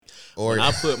Or when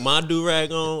I put my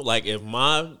do-rag on, like if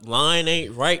my line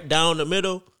ain't right down the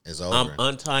middle, it's over. I'm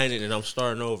untying it and I'm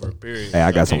starting over. Period. Hey,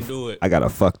 I got I got a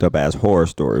fucked up ass horror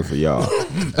story for y'all.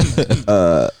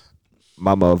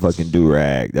 My motherfucking do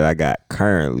rag that I got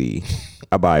currently,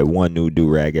 I buy one new do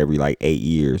rag every like 8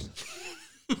 years.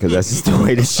 Cause that's just the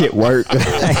way this shit work.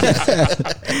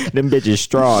 Them bitches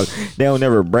strong. They don't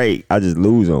never break. I just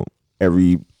lose them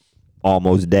every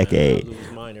almost decade. I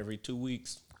lose mine every 2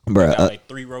 weeks. Bruh, I got like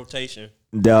 3 rotation.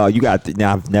 Dog, you got.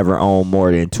 Now I've never owned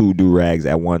more than 2 do rags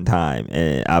at one time,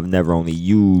 and I've never only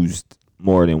used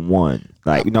more than one.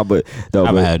 Like but I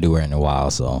haven't had a do rag in a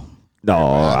while, so no,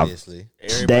 obviously.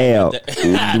 Damn,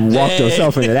 you walked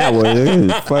yourself into that one.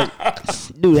 Fuck,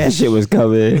 dude, that shit was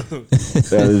coming.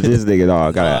 This nigga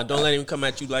dog. Don't let him come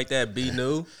at you like that. Be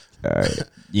new. All right.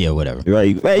 Yeah, whatever.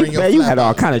 Right, man, you had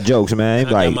all kind of jokes, man.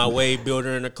 I got my wave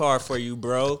builder in the car for you,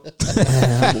 bro.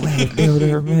 Wave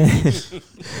builder, man.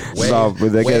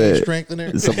 Wave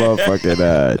strengthener. Some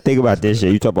motherfucking think about this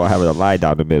shit. You talk about having a line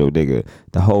down the middle, nigga.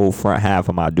 The whole front half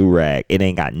of my do rag, it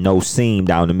ain't got no seam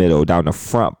down the middle, down the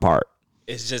front part.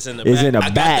 It's just in the it's back. in the I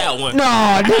back. got that one. No,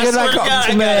 nigga,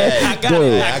 I got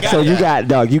it. So you got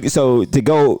dog. So to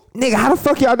go, nigga, how the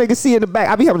fuck y'all niggas see in the back?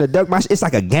 I be having to duck my shit. It's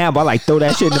like a gamble. I like throw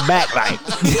that shit in the back, like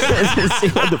see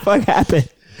what the fuck happened.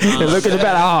 And look at the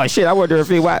back. Oh shit! I wonder if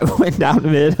it went down the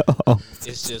middle.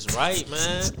 It's just right,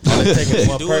 man.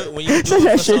 When you do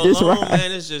it for so long,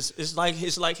 man, it's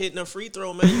like hitting a free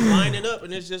throw, man. You line it up,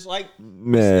 and it's just like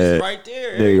it's right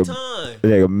there every time.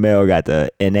 Nigga, Mel got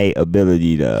the innate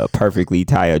ability to perfectly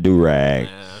tie a do rag.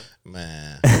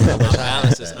 Man, my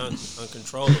balance is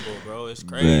uncontrollable, bro. It's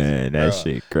crazy. Man, that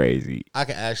shit crazy. I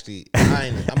can actually.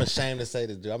 I'm ashamed to say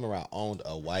this, dude. I remember I owned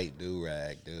a white do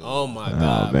rag, dude. Oh my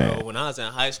god, bro! When I was in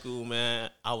high school, man,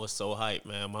 I was so hyped,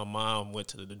 man. My mom went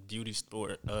to the beauty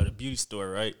store,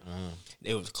 right?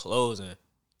 It was closing.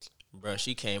 Bro,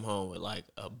 she came home with like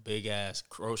a big ass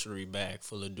grocery bag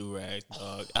full of do-rags,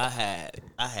 dog. I had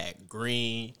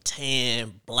green,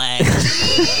 tan, black,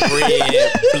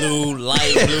 red, blue,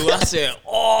 light blue. I said,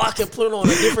 I can put on a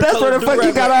different That's color. That's where the fuck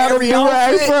you got all the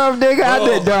do-rags from, nigga. I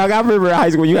did, dog. I remember in high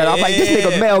school you had. I'm like, this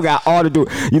nigga Mel got all the do.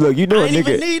 You look, you know, I didn't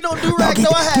nigga. even need no do-rags. No,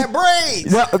 I had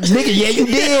braids. No, nigga, yeah, you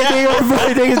did.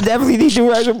 Nigga, niggas definitely need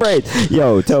do-rags and braids.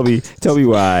 Yo, tell me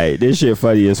why this shit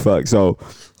funny as fuck. So.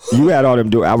 You had all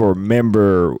them do. I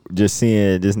remember just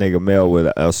seeing this nigga Mel with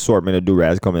an assortment of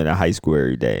do-rags coming into high school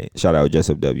every day. Shout out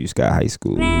Jessup W. Scott High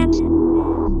School.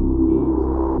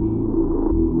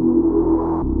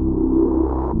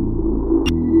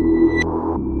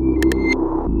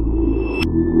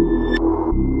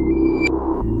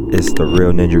 It's the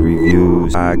Real Ninja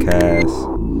Reviews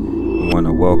podcast. We want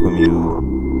to welcome you.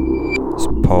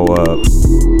 Pull up,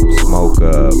 smoke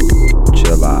up,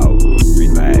 chill out,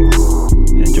 relax,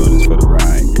 and join us for the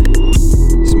ride.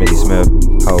 Smitty Smith,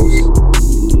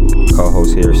 host,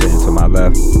 co-host here sitting to my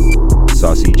left,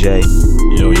 Saucy J.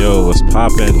 Yo, what's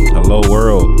poppin'? Hello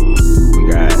world. We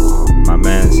got my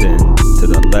man sitting to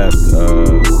the left,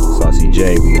 Saucy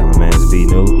J. We got my man's B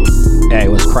New. Hey,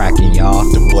 what's cracking, y'all?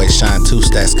 The boy Shine Two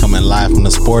Stacks coming live from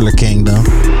the Spoiler Kingdom.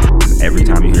 Every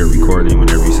time you hear recording,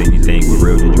 whenever you see anything with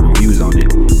Real Ninja Reviews on it,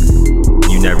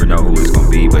 you never know who it's gonna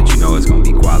be, but you know it's gonna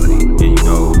be quality, and you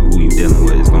know who you dealing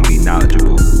with is gonna be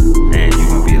knowledgeable, and you're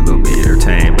gonna be a little bit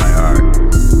entertained by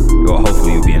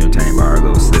hopefully you'll be entertained by our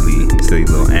little silly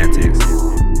little antics.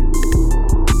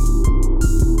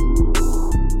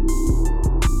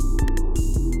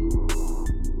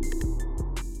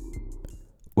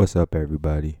 What's up,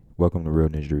 everybody? Welcome to Real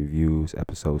Ninja Reviews,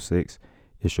 episode 6.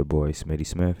 It's your boy Smitty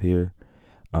Smith here.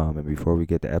 And before we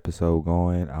get the episode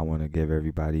going, I want to give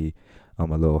everybody a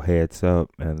little heads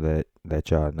up and let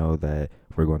y'all know that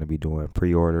we're going to be doing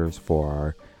pre-orders for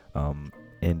our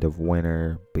end of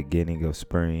winter, beginning of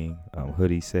spring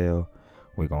hoodie sale.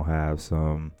 We're going to have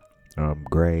some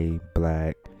gray,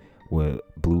 black with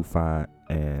blue font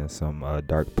and some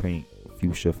dark pink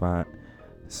fuchsia font.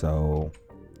 So,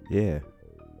 yeah,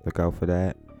 look out for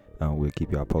that. We'll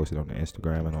keep y'all posted on the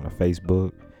Instagram and on the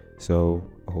Facebook. So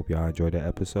I hope y'all enjoyed the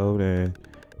episode, and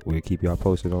we'll keep y'all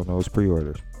posted on those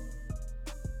pre-orders.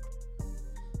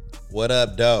 What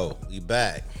up, though? We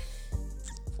back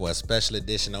for a special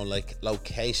edition on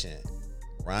location,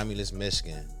 Romulus,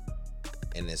 Michigan,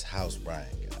 in this house Brian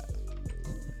got.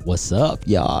 What's up,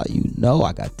 y'all? You know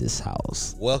I got this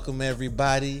house. Welcome,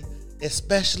 everybody,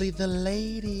 especially the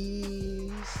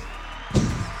ladies.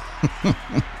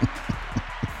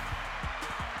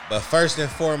 But first and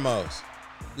foremost,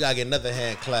 we gotta get another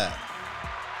hand clap.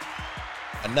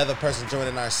 Another person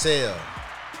joining our sale.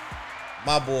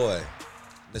 My boy,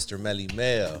 Mr. Melly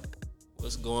Mel.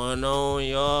 What's going on,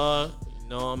 y'all? You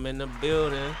know I'm in the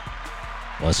building.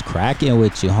 What's cracking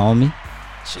with you, homie?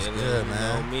 Chilling, good, you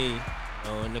man? know me. You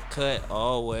know, in the cut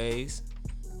always.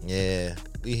 Yeah,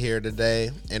 we here today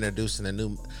introducing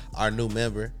our new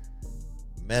member,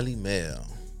 Melly Mel.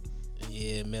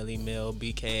 Yeah, Melly Mel,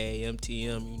 BKA, MTM, you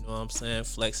know what I'm saying?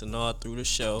 Flexing all through the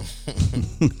show.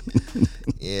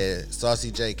 Yeah, Saucy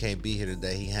J can't be here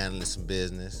today. He handling some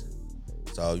business.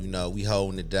 So, you know, we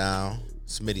holding it down.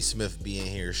 Smitty Smith being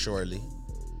here shortly.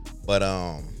 But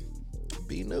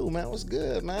be new, man. What's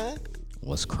good, man?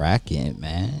 What's cracking,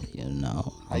 man? You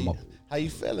know, How you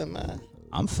feeling, man?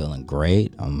 I'm feeling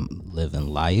great. I'm living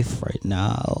life right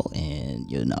now,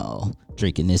 and you know,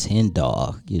 drinking this hen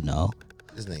dog. You know,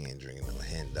 This nigga ain't drinking no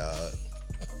hen dog.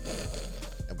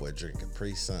 That boy drinking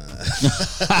Capri Sun.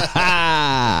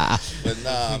 But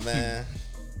nah, man.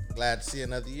 Glad to see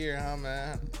another year, huh,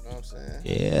 man? You know what I'm saying?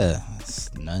 yeah,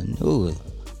 it's nothing new.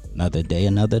 Another day,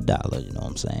 another dollar. You know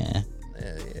what I'm saying?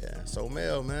 Yeah. So,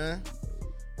 Mel, man,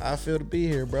 how I feel to be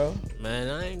here, bro? Man,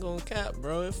 I ain't gonna cap,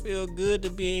 bro. It feel good to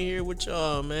be in here with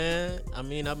y'all, man. I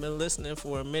mean, I've been listening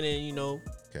for a minute, you know.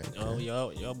 Okay. Oh,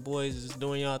 y'all boys is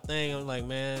doing y'all thing. I'm like,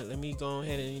 man, let me go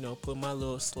ahead and, you know, put my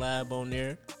little slab on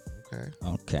there.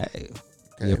 Okay.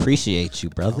 We appreciate you,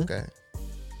 brother. Okay.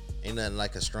 Ain't nothing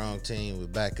like a strong team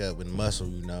with backup and muscle,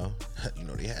 you know. You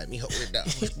know, they had me hold it down.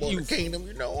 The Kingdom,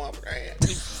 you know what I'm saying?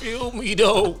 You feel me,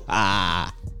 though?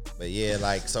 But yeah,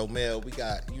 like, so Mel, we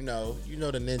got, you know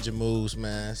the ninja moves,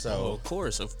 man. Oh, So of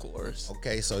course.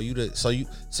 okay, so you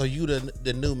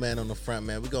the new man on the front,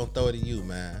 man. We gonna throw it to you,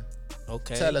 man.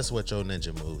 Okay. Tell us what your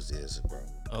ninja moves is, bro.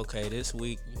 Okay, this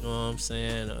week, you know what I'm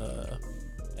saying?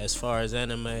 As far as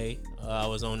anime, I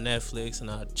was on Netflix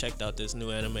and I checked out this new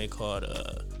anime called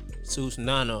Sus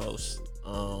Nanos.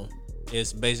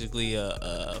 It's basically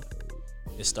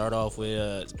it start off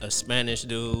with a Spanish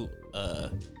dude.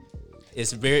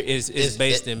 It's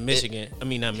based in Michigan. I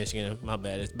mean, not Michigan. My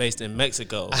bad. It's based in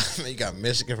Mexico. You got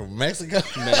Michigan from Mexico.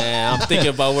 Man, I'm thinking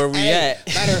about where we at.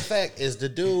 Matter of fact, is the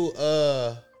dude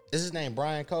is his name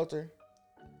Brian Coulter?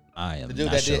 I am The dude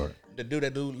not that sure. did the dude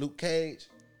that do Luke Cage?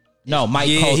 No, Mike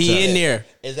Yeah, Coulter. he in there.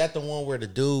 Is that the one where the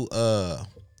dude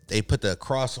they put the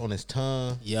cross on his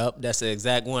tongue? Yep, that's the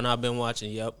exact one I've been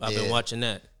watching. Yep, I've been watching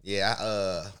that.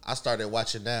 Yeah, I started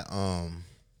watching that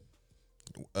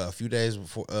a few days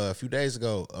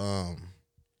ago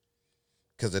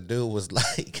because the dude was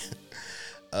like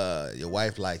your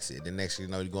wife likes it. The next thing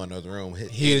you know, you go in the other room.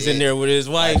 He was in there with his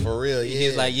wife. Like, for real, yeah. He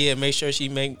was like, yeah, make sure she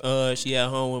at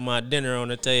home with my dinner on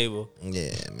the table.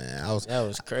 Yeah, man. That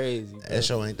was crazy. Bro. That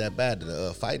show ain't that bad.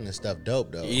 The fighting and stuff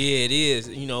dope though. Yeah, it is.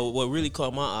 You know, what really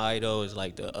caught my eye though is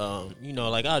like the you know,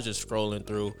 like I was just scrolling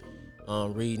through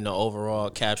reading the overall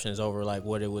captions over like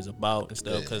what it was about and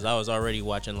stuff, because I was already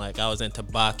watching, like I was into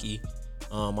Baki.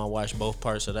 I watched both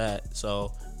parts of that.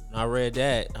 So when I read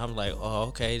that, I'm like, oh,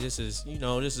 okay, this is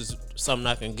something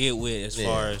I can get with as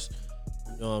far as,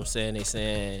 you know what I'm saying, they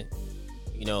saying,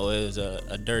 you know, it was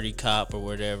a dirty cop or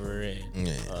whatever, and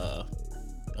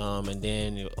and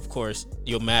then of course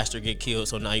your master get killed,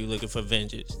 so now you looking for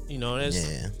vengeance. You know,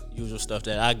 that's usual stuff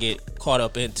that I get caught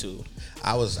up into.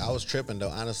 I was tripping though,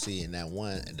 honestly, in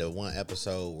the one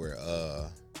episode where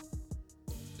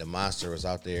the monster was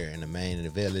out there in the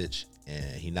village and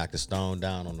he knocked a stone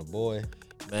down on the boy.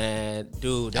 Man,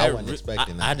 dude, I wasn't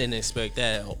expecting that. I didn't expect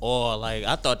that at all. Like,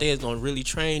 I thought they was gonna really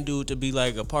train dude to be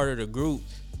like a part of the group.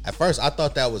 At first, I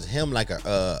thought that was him, like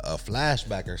a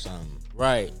flashback or something.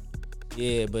 Right.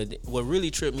 Yeah, but what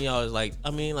really tripped me out is like,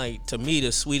 I mean, like, to me,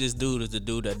 the sweetest dude is the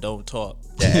dude that don't talk.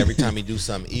 That every time he do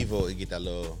something evil, he get that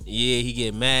little. Yeah, he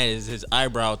get mad as his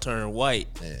eyebrow turn white.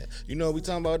 Yeah. You know what we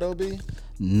talking about, though, B?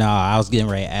 Nah, I was getting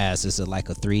ready to ask, is it like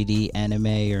a 3D anime or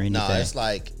anything? No, it's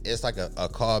like a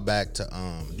callback to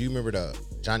do you remember the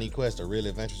Johnny Quest, the Real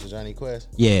Adventures of Johnny Quest?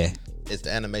 Yeah. It's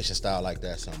the animation style like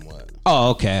that somewhat.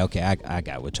 Oh, okay. I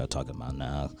got what y'all talking about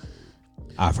now.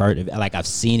 I've heard of it, like I've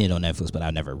seen it on Netflix, but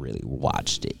I've never really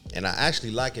watched it. And I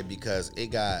actually like it because it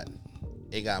got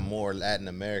more Latin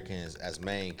Americans as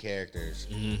main characters.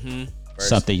 Mm-hmm.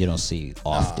 Something you don't see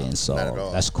often, so not at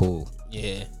all. that's cool.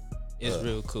 Yeah, it's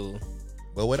real cool.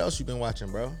 But what else you been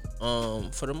watching, bro?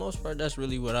 For the most part, that's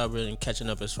really what I've been catching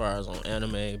up as far as on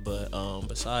anime. But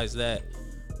besides that,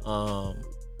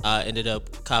 I ended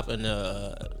up copping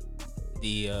the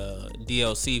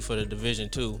DLC for the Division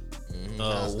 2,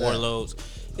 Warlords.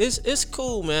 It's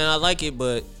cool, man. I like it,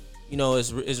 but you know,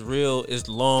 it's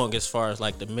long as far as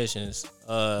like the missions.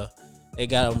 They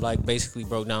got them like basically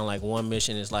broke down, like one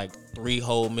mission is like 3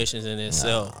 whole missions in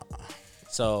itself.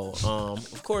 So,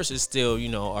 of course, it's still, you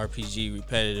know, RPG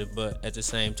repetitive, but at the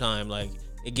same time, like,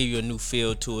 it give you a new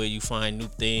feel to it. You find new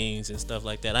things and stuff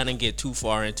like that. I didn't get too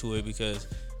far into it because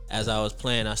as I was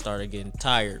playing, I started getting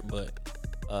tired. But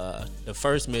the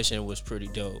first mission was pretty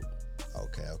dope.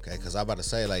 Okay. Because I'm about to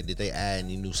say, like, did they add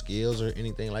any new skills or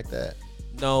anything like that?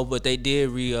 No, but they did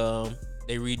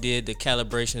they redid the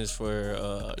calibrations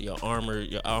for your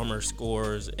armor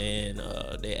scores, and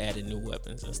they added new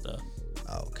weapons and stuff.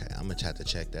 Okay, I'm gonna have to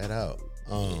check that out.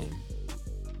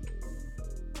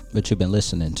 What you been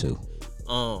listening to?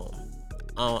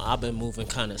 I've been moving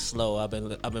kind of slow. I've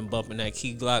been bumping that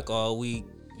Key Glock all week.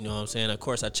 You know what I'm saying? Of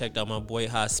course, I checked out my boy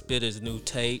Hot Spitter's new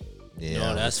tape. Yeah, you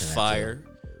know, that's fire.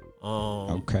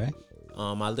 Okay.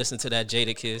 I listened to that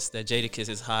Jadakiss. That Jadakiss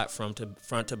is hot from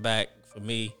front to back for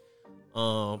me.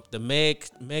 The Meg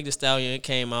Thee Stallion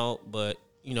came out, but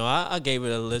you know, I gave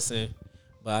it a listen,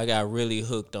 but I got really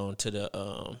hooked onto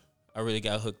the I really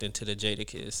got hooked into the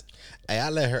Jadakiss. Hey, I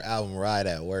let her album ride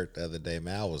at work the other day,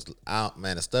 man. I was out,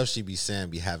 man. The stuff she be saying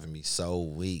be having me so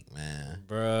weak, man.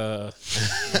 Bruh.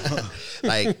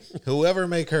 Like, whoever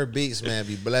make her beats, man,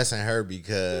 be blessing her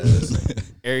because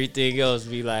Everything else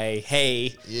be like,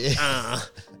 hey, yeah.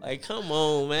 like, come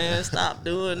on, man, stop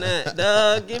doing that,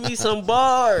 dog. Give me some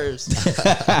bars.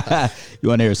 You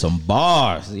want to hear some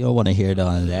bars? You don't want to hear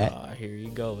none of that. Oh, here you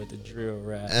go with the drill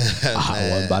rap. I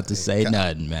wasn't about to say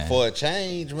nothing, man. For a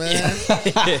change, man.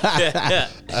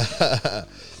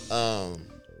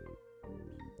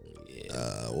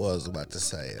 What was I about to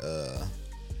say?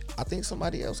 I think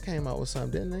somebody else came out with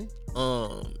something, didn't they?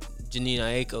 Janina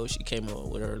Aiko, she came out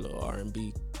with her little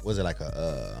R&B. Was it like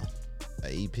a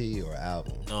EP or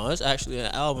album? No, it's actually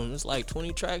an album. It's like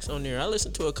 20 tracks on there. I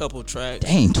listened to a couple tracks.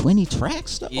 Dang, 20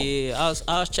 tracks though. Yeah,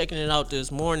 I was checking it out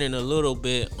this morning a little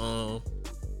bit.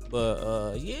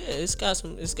 But yeah, it's got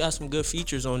some good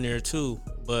features on there too.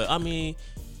 But I mean,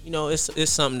 you know,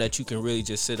 it's something that you can really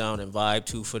just sit down and vibe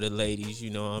to for the ladies.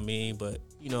 You know what I mean? But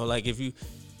you know, like if you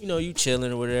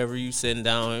chilling or whatever, you sitting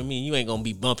down. I mean, you ain't gonna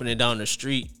be bumping it down the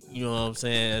street. You know what I'm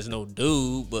saying? As no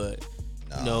dude, but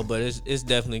you know, but it's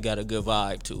definitely got a good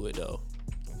vibe to it though.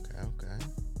 Okay.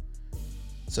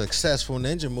 Successful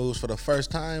ninja moves for the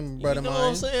first time, brother. You know mine. what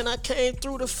I'm saying? I came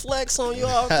through the flex on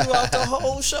y'all throughout the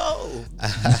whole show.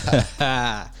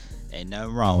 Ain't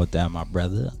nothing wrong with that, my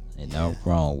brother. Ain't nothing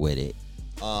wrong with it.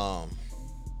 I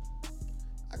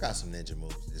got some ninja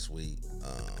moves this week.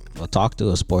 Well, talk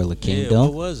to us, Spoiler Yeah, Kingdom.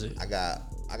 what was it? I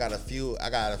got a few,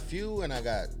 and I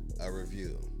got a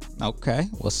review. Okay,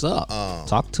 what's up?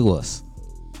 Talk to us.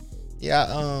 Yeah,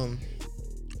 I'm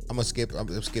gonna skip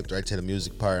right to the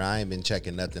music part. I ain't been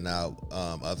checking nothing out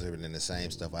other than the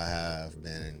same stuff I have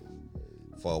been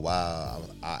for a while.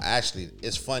 I actually,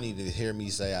 it's funny to hear me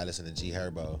say I listen to G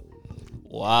Herbo.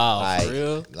 Wow, Like, for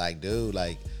real? like, dude,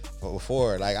 like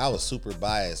before, like I was super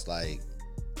biased, like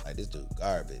this dude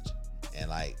garbage,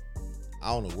 and like I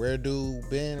don't know where dude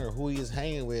been or who he is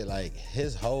hanging with. Like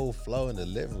his whole flow and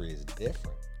delivery is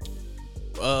different.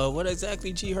 What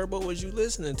exactly G Herbo was you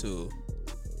listening to?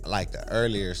 Like the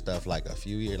earlier stuff, like a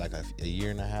few years, like a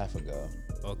year and a half ago.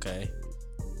 Okay.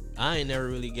 I ain't never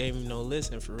really gave him no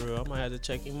listen for real. I might have to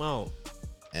check him out.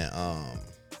 And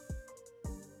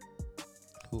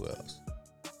who else?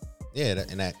 Yeah,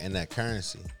 and that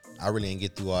Currency. I really didn't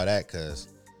get through all that because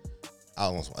I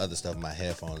was on some other stuff in my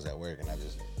headphones at work, and I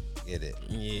just get it.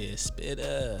 Yeah,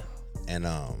 Spitter. And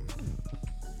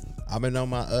I've been on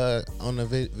my on the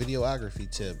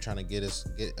videography tip, trying to get us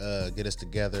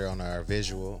together on our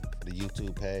visual for the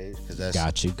YouTube page, because that's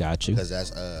Got you. because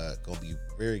that's gonna be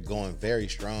going very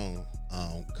strong,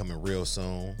 coming real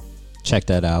soon. Check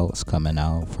that out. It's coming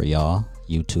out for y'all.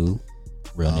 YouTube,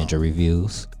 Real Ninja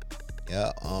Reviews.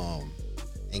 Yeah.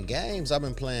 In games, I've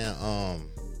been playing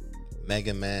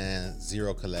Mega Man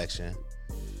Zero Collection.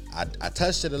 I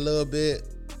touched it a little bit,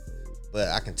 but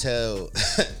I can tell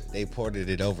they ported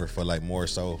it over for like more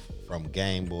so from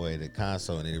Game Boy to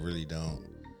console, and it really don't.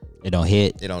 It don't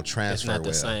hit. It don't transfer. It's not the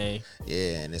well. same.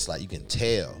 Yeah, and it's like you can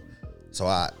tell. So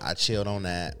I chilled on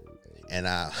that, and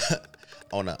I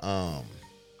on the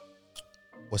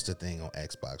what's the thing on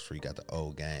Xbox where you got the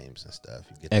old games and stuff?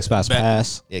 You get Xbox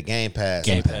Pass. yeah, Game Pass.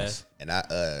 Game Pass. And I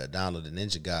downloaded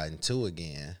Ninja Gaiden 2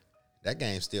 again. That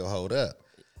game still hold up.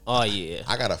 Oh yeah.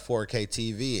 I got a 4K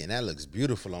TV, and that looks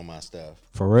beautiful on my stuff.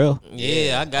 For real?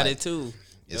 Yeah, I got like, it too.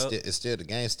 It's Yup. still the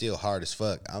game's still hard as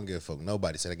fuck. I don't give a fuck.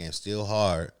 Nobody said the game's still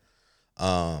hard.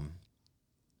 I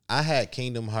had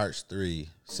Kingdom Hearts 3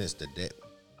 since the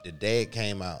day it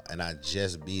came out, and I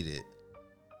just beat it.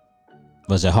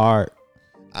 Was it hard?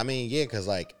 I mean, yeah, cause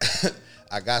like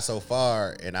I got so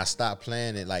far and I stopped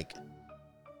playing it. Like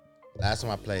last time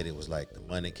I played it was like the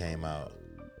month it came out,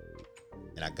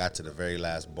 and I got to the very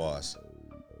last boss,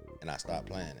 and I stopped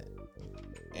playing it.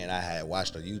 And I had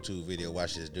watched a YouTube video,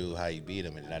 watched this dude how he beat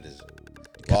him, and then I just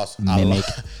lost.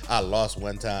 I lost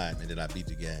one time, and then I beat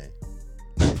the game.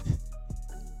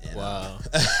 And, Wow.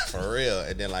 for real.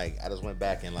 And then like I just went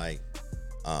back and like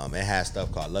it had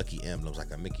stuff called Lucky Emblems,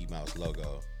 like a Mickey Mouse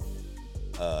logo.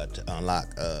 To unlock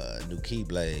new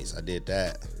Keyblades. I did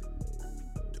that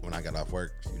when I got off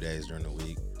work a few days during the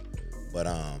week. But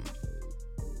I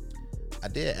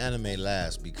did anime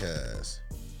last because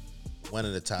one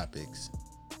of the topics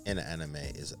in the anime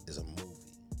is a movie.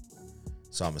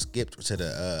 So I'm gonna skip to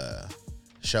the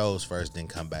shows first, then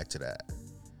come back to that.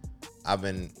 I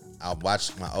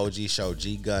watched my OG show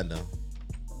G Gundam.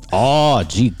 Oh,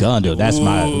 G Gundam, that's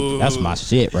my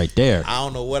shit right there. I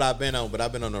don't know what I've been on, but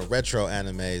I've been on the retro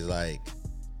animes. Like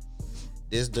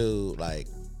this dude, like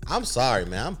I'm sorry,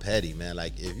 man, I'm petty, man.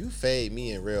 Like if you fade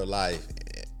me in real life,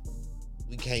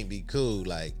 we can't be cool.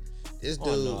 Like this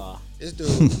dude,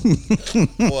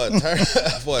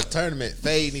 for a tournament,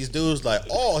 fading these dudes like,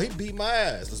 oh, he beat my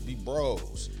ass. Let's be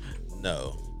bros.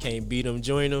 No. Can't beat them,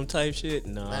 join them type shit.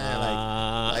 Nah,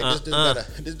 man, like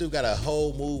this dude got a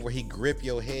whole move where he grip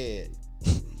your head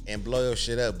and blow your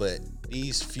shit up. But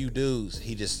these few dudes,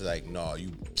 he just like, no,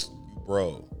 you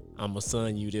bro. I'ma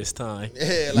son you this time.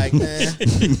 Yeah, like man.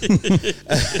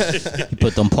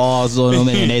 Put them paws on them,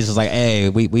 and they just like, hey,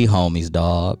 we homies,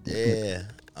 dog. Yeah.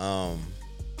 I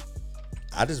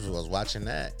just was watching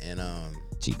that, and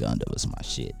G Gundam was my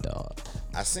shit, dog.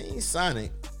 I seen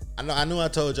Sonic. I knew I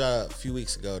told y'all a few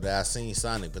weeks ago that I seen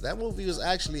Sonic, but that movie was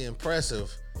actually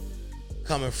impressive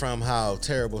coming from how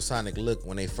terrible Sonic looked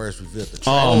when they first revealed the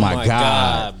trailer. Oh my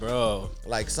God, bro.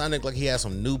 Like Sonic, like he had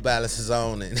some New Balances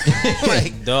on and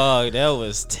like dog, that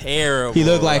was terrible. He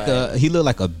looked like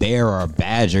a bear or a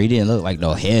badger. He didn't look like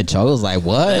no hedgehog. I was like,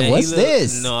 what? Man, what's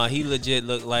this? No, he legit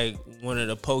looked like one of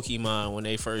the Pokemon when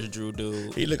they first drew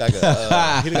dude. He looked like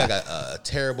a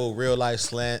terrible real life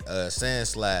sand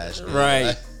slash. Dude.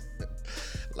 Right.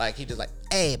 Like he just like,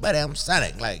 hey, buddy, I'm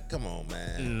Sonic. Like, come on,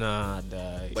 man. Nah,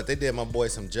 dog. But they did my boy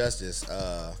some justice.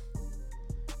 The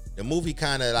movie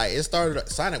kind of like it started.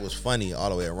 Sonic was funny all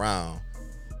the way around.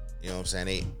 You know what I'm saying?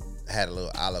 They had a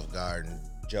little Olive Garden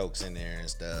jokes in there and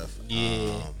stuff.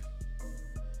 Yeah.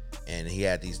 And he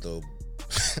had these little.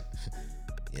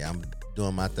 Yeah, I'm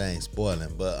doing my thing,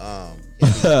 spoiling, but he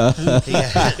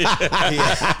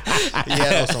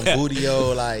had on some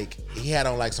bootio, like he had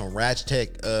on like some Ratch Tech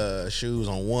shoes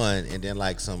on one, and then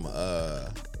like some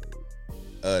the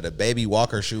Baby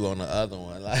Walker shoe on the other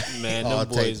one. Like man, them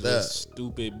boys was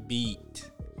stupid beat.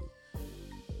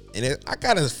 And I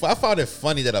found it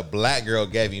funny that a black girl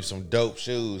gave him some dope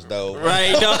shoes though.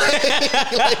 Right?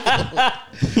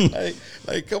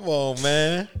 like come on,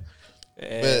 man.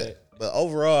 Yeah. But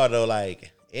overall though,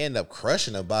 like it ended up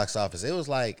crushing the box office. It was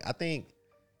like I think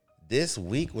this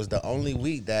week was the only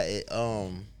week that it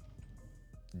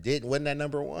wasn't that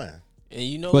number one. And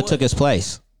you know what took its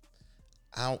place?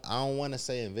 I don't want to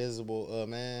say Invisible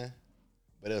Man,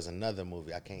 but it was another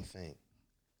movie. I can't think.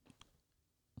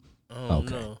 I don't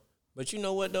know. But you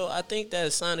know what though? I think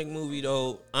that Sonic movie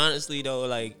though, honestly though,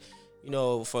 like, you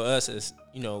know, for us as,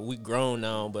 you know, we grown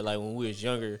now, but like when we was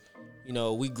younger, you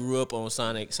know, we grew up on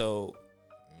Sonic, so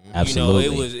absolutely.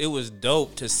 You know, it was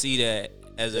dope to see that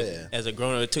as a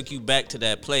grown up. It took you back to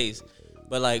that place.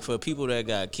 But like for people that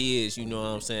got kids, you know what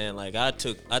I'm saying? Like I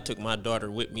took my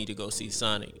daughter with me to go see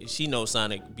Sonic. She knows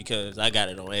Sonic because I got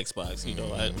it on Xbox. You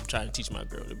know, I'm trying to teach my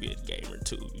girl to be a gamer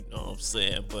too. You know what I'm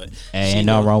saying? But ain't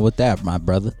nothing wrong with that, my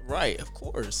brother. Right, of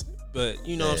course. But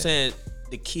you know what I'm saying?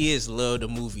 The kids love the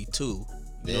movie too.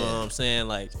 You know what I'm saying?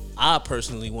 Like I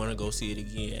personally want to go see it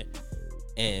again.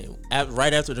 And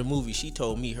right after the movie, she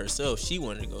told me herself she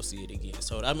wanted to go see it again.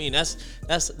 So I mean, that's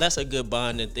a good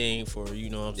bonding thing for, you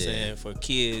know what I'm saying, for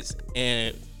kids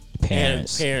and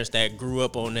parents that grew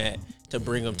up on that to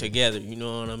bring them together. You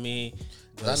know what I mean?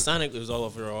 Sonic was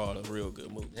overall a real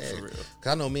good movie for real. Cause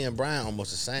I know me and Brian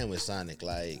almost the same with Sonic.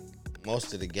 Like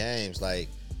most of the games, like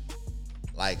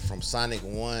from Sonic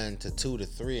 1 to 2 to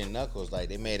 3 and Knuckles, like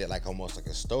they made it like almost like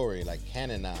a story, like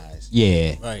canonized.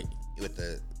 Yeah, right. With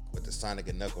the Sonic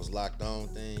and Knuckles locked on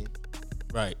thing.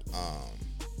 Right. I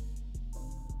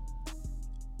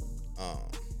was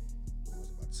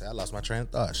about to say I lost my train of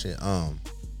thought. Shit.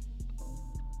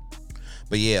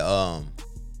 But yeah,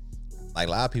 like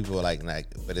a lot of people like,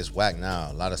 but it's whack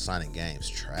now. A lot of Sonic games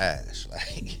trash.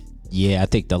 Like yeah, I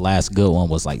think the last good one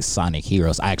was like Sonic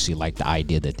Heroes. I actually like the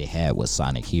idea that they had with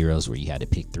Sonic Heroes, where you had to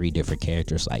pick 3 different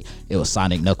characters. Like it was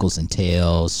Sonic, Knuckles, and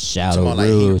Tails, Shadow,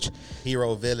 Rouge, like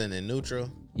hero, villain, and neutral.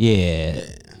 Yeah,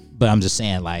 but I'm just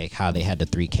saying like how they had the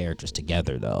 3 characters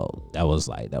together though. That was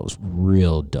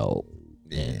real dope.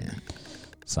 in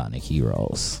Sonic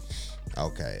Heroes.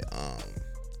 Okay.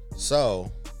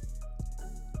 So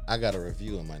I got a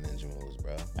review of my ninja moves,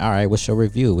 bro. All right, what's your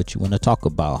review? What you want to talk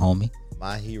about, homie?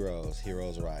 My Heroes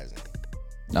Rising.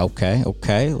 Okay.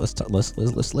 Let's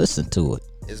listen to it.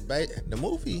 It's the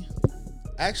movie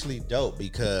actually dope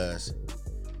because,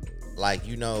 like,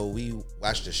 you know, we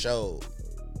watched the show.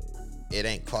 It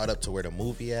ain't caught up to where the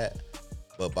movie at,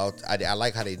 but I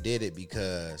like how they did it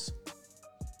because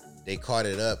they caught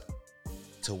it up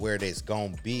to where it's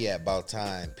gonna be at about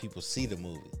time people see the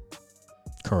movie.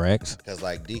 Correct. Because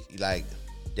like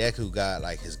Deku got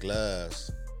like his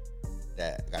gloves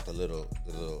that got the little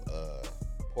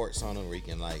ports on them where he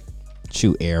can like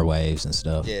shoot airwaves and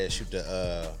stuff. Yeah, shoot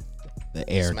the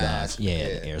air smash. guns. Yeah,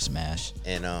 the air smash.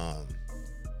 And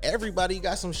everybody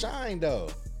got some shine though.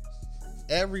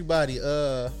 Everybody,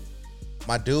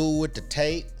 my dude with the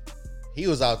tape, he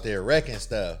was out there wrecking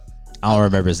stuff. I don't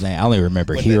remember his name. I only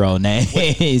remember hero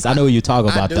names. I know what you're talking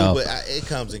about though. But it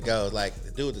comes and goes. Like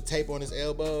the dude with the tape on his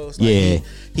elbows. Like, yeah,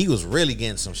 he was really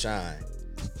getting some shine.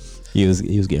 He was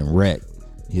getting wrecked.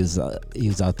 He was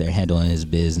out there handling his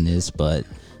business. But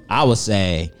I would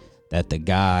say that the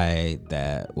guy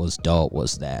that was dope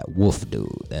was that wolf dude.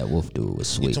 That wolf dude was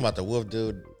sweet. You talking about the wolf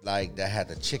dude like that had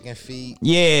the chicken feet?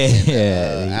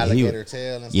 Yeah, alligator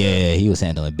tail and stuff? Yeah, he was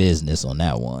handling business on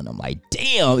that one. I'm like,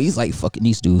 damn, he's like fucking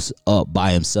these dudes up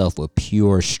by himself with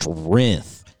pure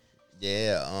strength.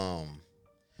 Yeah,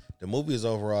 the movie is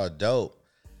overall dope.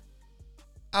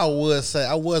 I was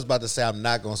about to say I'm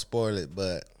not gonna spoil it,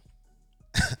 but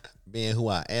being who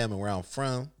I am and where I'm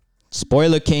from,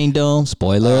 spoiler kingdom,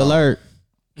 spoiler alert.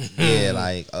 Yeah,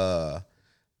 like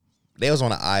they was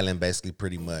on an island basically,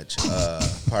 pretty much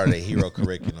part of the hero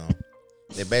curriculum.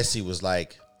 They basically was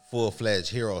like full-fledged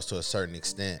heroes to a certain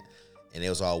extent, and they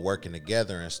was all working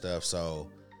together and stuff.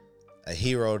 So a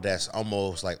hero that's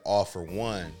almost like all for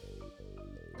one,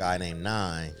 guy named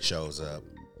Nine, shows up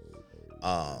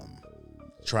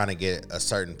trying to get a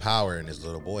certain power, and his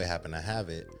little boy happened to have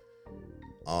it.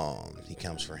 He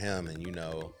comes for him, and you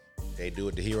know, the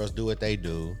heroes do what they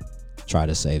do. Try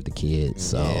to save the kids,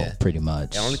 so pretty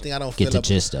much. The only thing I don't get the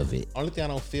gist of it. Only thing I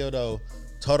don't feel though,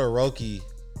 Todoroki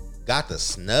got the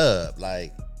snub.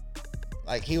 Like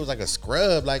he was like a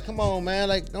scrub. Like, come on, man.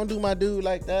 Like, don't do my dude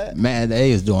like that. Man,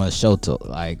 they was doing a show to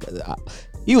like.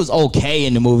 He was okay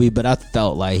in the movie, but I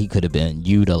felt like he could have been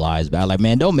utilized. But I was like,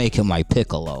 man, don't make him like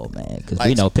Piccolo, man, because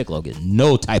we know Piccolo gets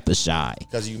no type of shine.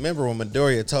 Because you remember when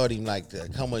Midoriya told him like to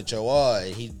come with your all,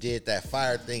 and he did that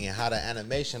fire thing and how the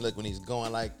animation looked when he's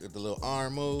going like the little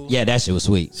arm move. Yeah, that shit was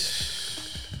sweet.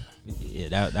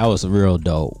 Yeah, that was real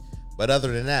dope. But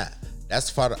other than that, that's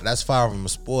far from a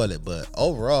spoil it. But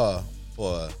overall,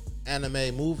 for an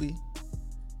anime movie,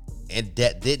 and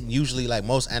that didn't usually, like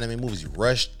most anime movies,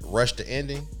 rush the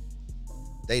ending.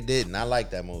 They didn't. I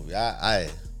like that movie.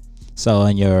 So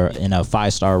in a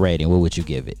 5-star rating, what would you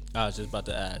give it? I was just about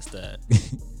to ask that.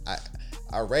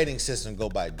 Our rating system go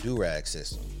by Durag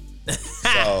system.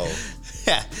 So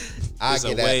I it's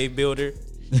get a wave builder.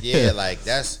 Yeah, like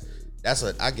that's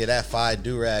what I get at 5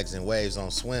 Durags and waves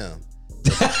on swim.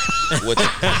 with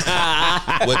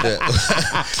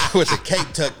the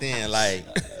cape tucked in, like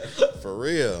for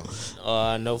real.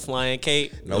 No flying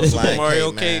cape. No flying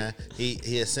Mario cape, man.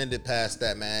 He ascended past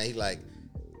that, man. He like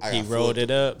he rolled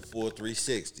it up full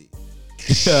 360.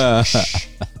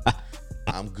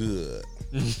 I'm good.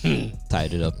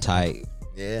 Tied it up tight.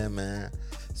 Yeah, man.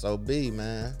 So B,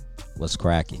 man, what's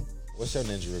cracking? What's your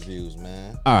ninja reviews,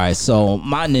 man? All right, so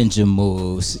my ninja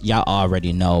moves, y'all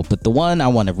already know, but the one I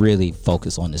want to really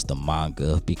focus on is the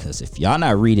manga, because if y'all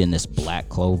not reading this Black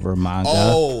Clover manga.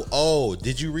 Oh,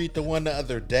 did you read the one the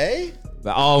other day?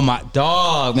 Oh my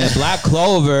dog, man, Black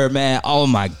Clover, man. Oh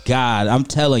my God, I'm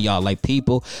telling y'all, like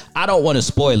people, I don't want to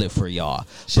spoil it for y'all.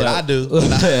 Shit, I do.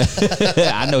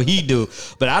 I know he do,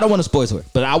 but I don't want to spoil it.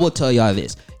 But I will tell y'all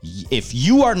this. If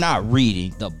you are not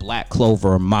reading the Black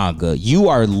Clover manga, you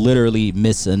are literally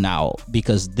missing out,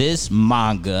 because this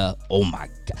manga, oh my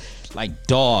God, like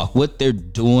dog, what they're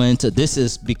doing to this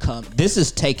is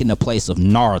taking the place of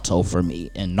Naruto for me,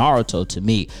 and Naruto to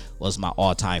me was my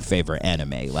all-time favorite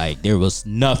anime. Like there was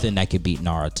nothing that could beat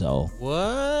Naruto.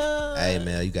 What? Hey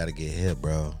man, you gotta get hip,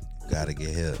 bro. You gotta get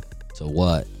hip. So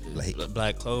what? Like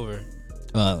Black Clover.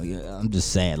 Yeah, I'm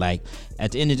just saying, like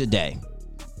at the end of the day,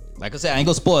 like I said, I ain't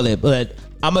gonna spoil it, but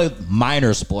I'm a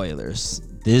minor spoilers.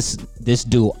 This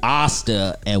dude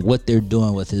Asta and what they're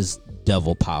doing with his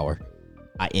devil power,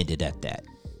 I ended at that.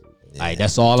 Like,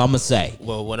 that's all I'm gonna say.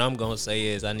 Well, what I'm gonna say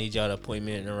is I need y'all to point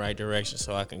me in the right direction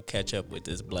so I can catch up with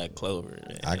this Black Clover.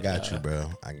 Man. I got you, bro.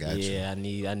 I got you. Yeah,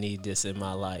 I need this in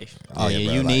my life. Oh yeah,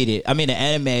 bro, you like- need it. I mean,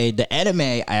 the anime.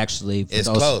 I actually, for It's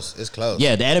those- close. It's close.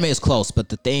 Yeah, the anime is close, but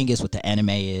the thing is with the anime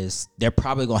is they're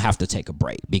probably gonna have to take a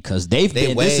break because They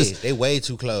they way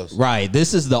too close. right.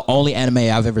 This is the only anime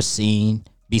I've ever seen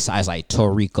besides like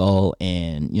Toriko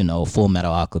and Full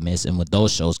Metal Alchemist, and when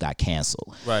those shows got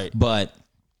canceled. Right. But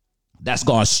that's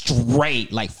gone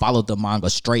straight, like followed the manga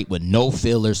straight with no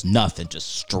fillers, nothing,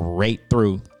 just straight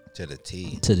through To the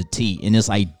T. to the T. And it's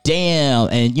like, damn.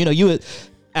 And you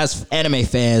as anime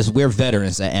fans, we're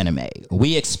veterans at anime.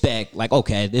 We expect like,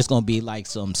 okay, there's gonna be like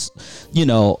some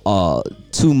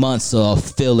 2 months of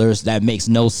fillers that makes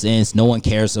no sense, no one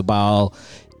cares about,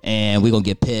 and we're gonna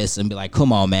get pissed and be like,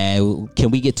 come on, man, can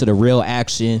we get to the real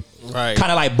action? Right.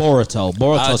 Kind of like Boruto. I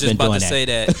Boruto's was just been about doing to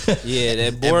that. say that. Yeah,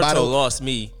 that by the- Boruto lost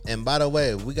me. And by the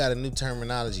way, we got a new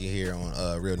terminology here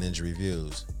on Real Ninja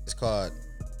Reviews. It's called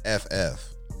FF.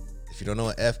 If you don't know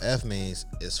what FF means,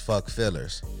 it's fuck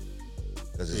fillers.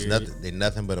 Because it's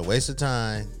nothing but a waste of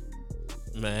time.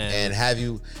 Man. And have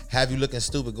you looking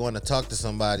stupid going to talk to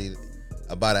somebody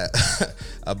about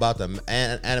about the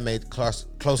anime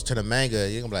close to the manga.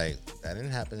 You're gonna be like, that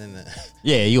didn't happen in the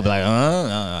Yeah, you'll be like,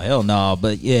 hell no.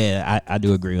 But yeah, I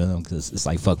do agree with him because it's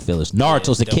like fuck fillers.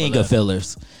 Naruto's the king double of F.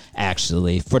 fillers,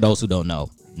 actually. For those who don't know,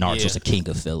 Naruto's Yeah. the king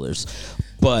of fillers.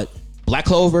 But Black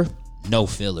Clover, no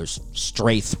fillers,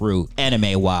 straight through,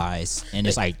 anime wise, and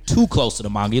it's like too close to the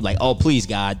manga. You're like, oh please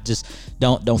God, just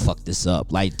don't fuck this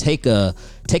up. Like take a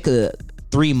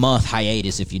 3-month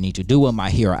hiatus if you need to. Do what My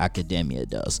Hero Academia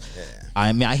does.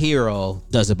 I mean, My Hero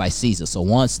does it by season. So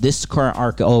once this current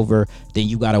arc over, then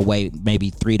you gotta wait maybe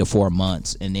 3 to 4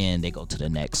 months, and then they go to the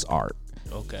next arc.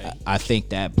 Okay. I think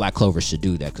that Black Clover should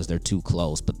do that because they're too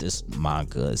close. But this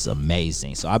manga is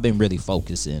amazing, so I've been really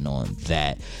focusing on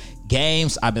that.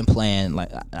 Games I've been playing, like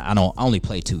I only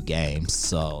play 2 games,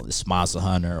 so it's Monster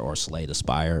Hunter or Slay the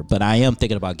Spire. But I am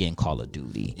thinking about getting Call of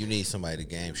Duty. You need somebody to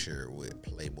game share with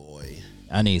Playboy.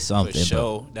 I need For something. but-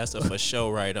 sure. That's a for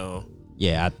sure right on.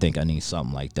 Yeah, I think I need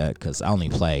something like that because I only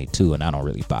play 2 and I don't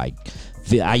really buy.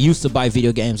 I used to buy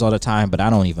video games all the time, but I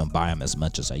don't even buy them as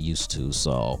much as I used to.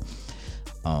 So,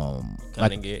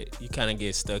 You kind of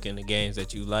get stuck in the games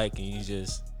that you like, and you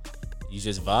just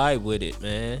vibe with it,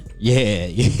 man.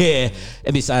 yeah.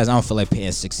 And besides, I don't feel like paying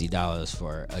 $60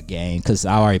 for a game because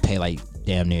I already pay like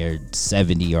damn near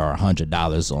 $70 or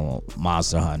 $100 on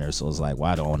Monster Hunter. So it's like,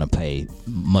 well, I don't want to pay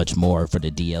much more for the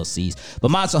DLCs.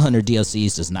 But Monster Hunter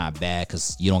DLCs is not bad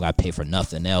because you don't got to pay for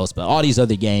nothing else. But all these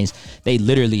other games, they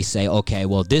literally say, okay,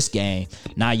 well, this game,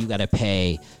 now you got to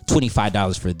pay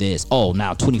 $25 for this. Oh,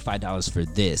 now $25 for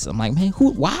this. I'm like, man,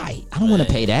 why? I don't want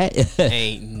to pay that.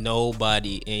 Ain't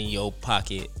nobody in your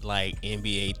pocket like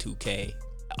NBA 2K.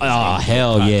 Oh,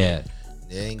 hell yeah.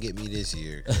 They ain't get me this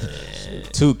year.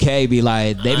 2K be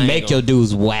like, they I ain't make gonna- your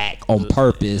dudes whack on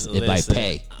purpose if I Listen,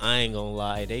 pay. I ain't gonna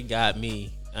lie, they got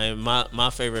me. My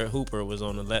favorite Hooper was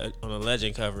on the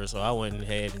Legend cover, so I went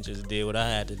ahead and just did what I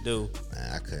had to do.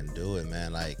 Man, I couldn't do it,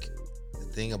 man. Like the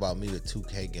thing about me with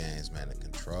 2K games, man, the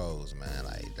controls, man,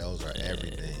 like those are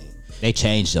everything. They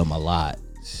changed them a lot.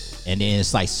 And then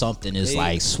it's like something is They-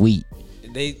 like sweet.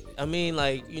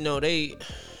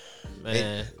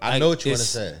 Man, I know what you want to it's-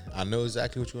 say. I know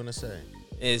exactly what you want to say.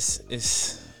 It's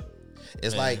It's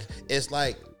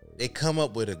like they come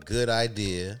up with a good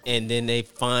idea. and then they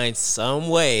find some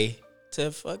way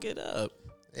to fuck it up.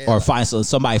 Yeah, Or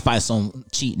somebody finds some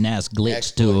cheating ass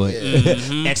glitch to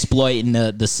it, exploiting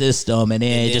the system, and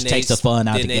then it just takes the fun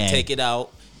out the Then they game. take it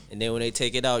out, and then when they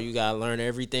take it out, you gotta learn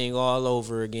everything all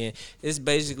over again. It's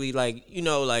basically like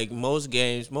like most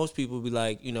games, most people be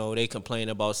like, they complain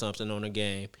about something on a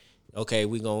game. Okay,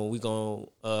 we gonna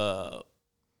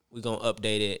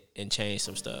update it and change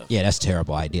some stuff. Yeah, that's a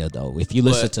terrible idea though. If you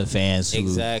listen But- to fans who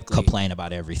Exactly. complain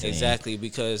about everything, Exactly,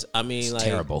 because it's like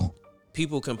terrible.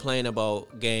 people complain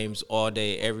about games all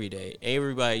day, every day.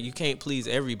 Everybody, you can't please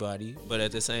everybody, but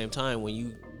at the same time, when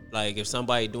you if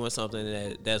somebody doing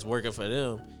something that's working for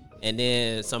them, and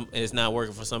then it's not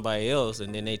working for somebody else,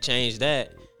 and then they change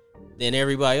that, then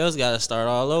everybody else got to start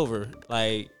all over.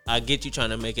 Like, I get you trying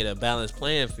to make it a balanced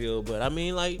playing field, but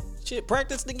shit,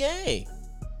 practice the game.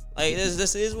 Like,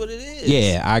 this is what it is.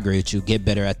 Yeah, I agree with you. Get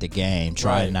better at the game.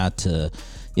 Try Right. not to,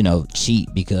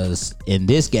 cheat, because in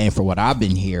this game, for what I've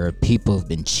been hearing, people have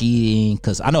been cheating.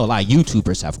 Because I know a lot of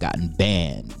YouTubers have gotten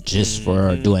banned just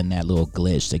for doing that little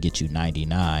glitch to get you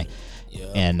 99. Yeah.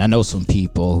 And I know some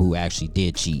people who actually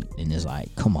did cheat, and it's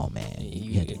like, come on, man.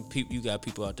 You got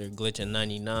people out there glitching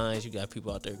 99s. You got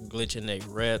people out there glitching their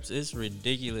reps. It's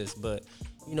ridiculous. But,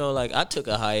 you know, like, I took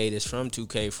a hiatus from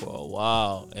 2K for a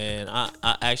while. And I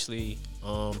actually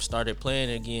started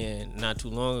playing again not too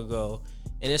long ago.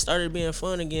 And it started being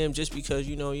fun again just because,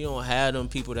 you know, you don't have them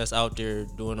people that's out there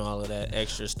doing all of that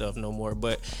extra stuff no more.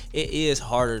 But it is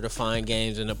harder to find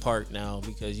games in the park now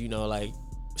because, you know, like,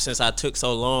 since I took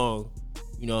so long,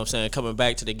 you know what I'm saying, coming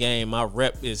back to the game, my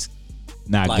rep is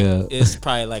not like, good. It's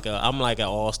probably like I'm like an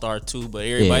all-star too, but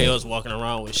everybody else walking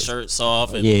around with shirts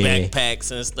off and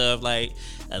backpacks and stuff, like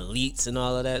elites and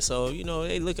all of that. So, you know,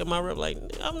 they look at my rep like,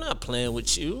 I'm not playing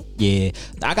with you. Yeah.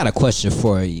 I got a question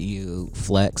for you,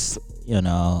 Flex. You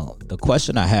know, the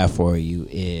question I have for you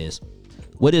is,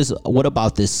 what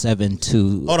about this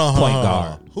 7'2" Hold on, point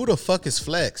guard? Who the fuck is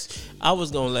Flex? I was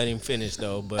gonna let him finish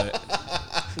though, but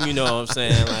you know what I'm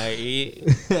saying,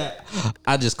 like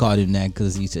I just called him that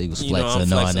because he said he was flexing, I'm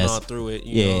flexing on all that. through it.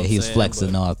 He was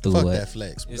flexing all through Fuck it. that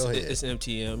Flex. Go ahead. It's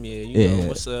MTM, you know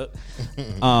what's up.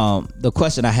 The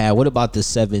question I had: what about the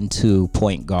 7'2"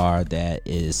 point guard that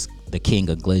is the king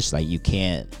of glitch? Like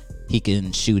he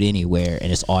can shoot anywhere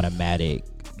and it's automatic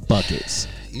buckets.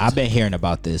 I've been hearing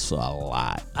about this for a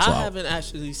lot. I haven't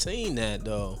actually seen that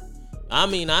though. I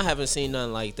mean, I haven't seen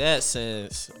nothing like that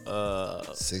since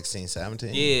 16, 17.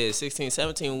 Yeah, 16,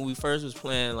 17 when we first was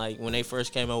playing, like when they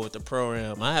first came out with the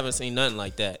program. I haven't seen nothing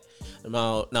like that.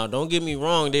 Now don't get me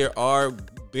wrong, there are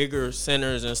bigger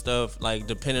centers and stuff, like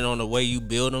depending on the way you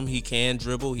build them, he can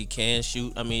dribble, he can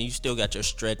shoot. I mean, you still got your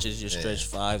stretches, your stretch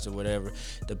fives or whatever.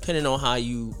 Depending on how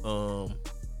you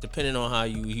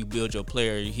build your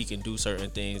player, he can do certain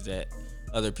things that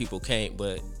other people can't,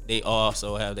 but they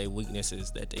also have their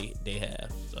weaknesses that they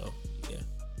have. So yeah.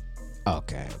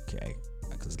 Okay.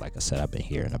 Because like I said, I've been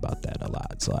hearing about that a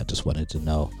lot. So I just wanted to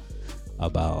know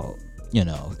about, you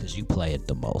know, because you play it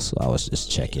the most. So I was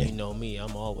just checking. You know me,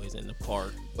 I'm always in the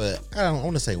park. But I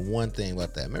want to say one thing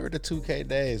about that. Remember the 2K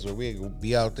days where we'd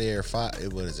be out there,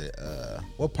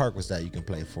 what park was that you can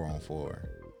play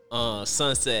 4-on-4?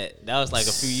 Sunset. That was like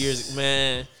a few years,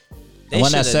 man.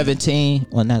 Wasn't that 17?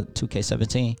 Wasn't that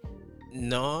 2K17?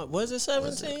 No, was it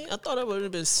 17? I thought it would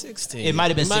have been 16. It might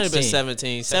have been 16. Might have been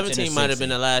 17. 17 might have been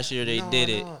the last year they did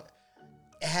it.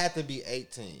 It had to be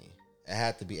 18.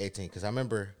 Because I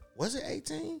remember, was it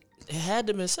 18? It had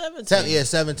to be 17.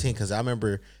 17. Because I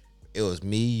remember it was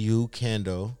me, you,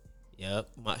 Kendall. Yep.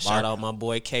 Shout out my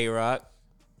boy K-Rock.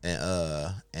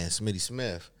 And Smitty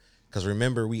Smith. Because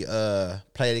remember, we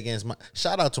played against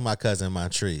shout out to my cousin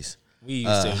Montrese. We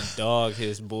used to dog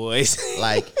his boys.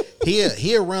 Like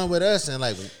he'll run with us, and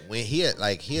like when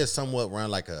he'll somewhat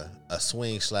run like a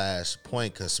swing /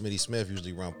 point, because Smitty Smith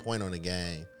usually run point on the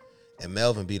game, and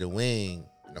Melvin be the wing.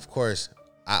 And of course,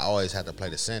 I always had to play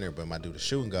the center, but my dude the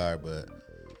shooting guard. But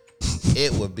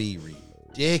it would be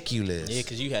ridiculous. Yeah,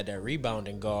 because you had that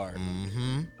rebounding guard.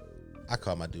 Mm-hmm. I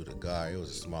called my dude a guard. It was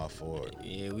a small forward.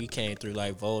 Yeah, we came through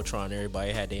like Voltron.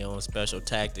 Everybody had their own special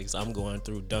tactics. I'm going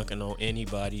through dunking on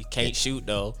anybody. Can't shoot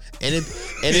though. And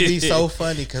it'd be so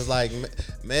funny because like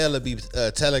Mel would be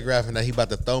telegraphing that he about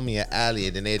to throw me an alley,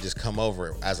 and then they'd just come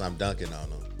over as I'm dunking on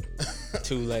him.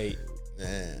 Too late.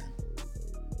 Man.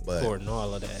 But Recording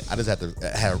all of that. I just had to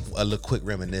have a little quick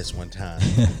reminisce one time.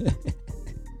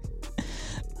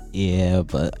 Yeah,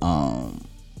 but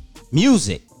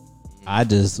music. I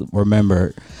just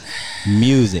remember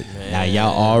music. Man, now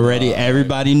y'all already,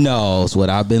 everybody knows what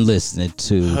I've been listening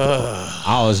to.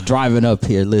 I was driving up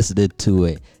here listening to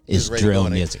it. It's drill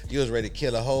music. You was ready to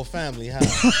kill a whole family, huh?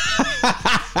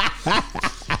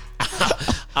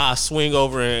 I swing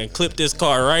over and clip this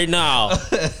car right now.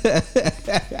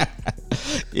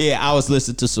 Yeah, I was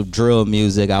listening to some drill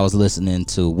music. I was listening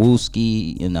to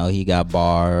Wooski. You know, he got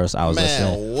bars. I was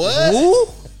listening. What?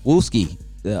 Wooski.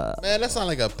 Man, that sounds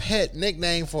like a pet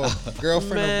nickname for a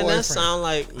girlfriend or boyfriend. That sound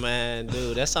like,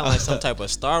 that sound like some type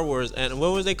of Star Wars. And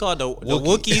what was they called? The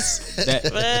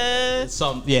Wookiees? Man.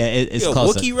 It's you a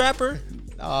close. Wookiee rapper?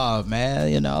 Oh,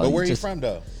 man, you know. But where you from,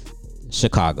 though?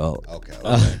 Chicago.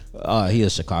 Okay. He a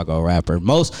Chicago rapper.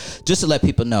 Just to let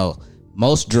people know,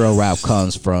 most drill rap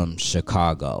comes from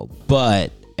Chicago.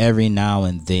 But every now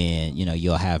and then, you know,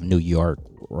 you'll have New York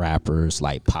rappers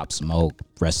like Pop Smoke.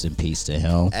 Rest in peace to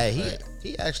him. Hey,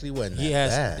 he actually wasn't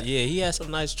bad. Yeah, he had some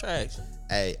nice tracks.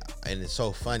 Hey, and it's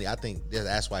so funny. I think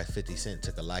that's why 50 Cent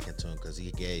took a liking to him, because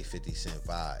he gave 50 Cent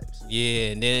vibes.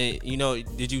 Yeah, and then, you know,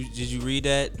 did you read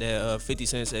that 50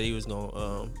 Cent said he was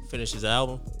gonna finish his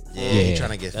album? Yeah, he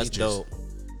trying to get That's features. dope.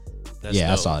 That's I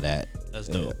dope. saw that. That's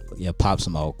dope. Yeah, Pop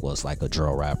Smoke was like a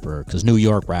drill rapper because New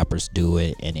York rappers do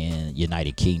it, and then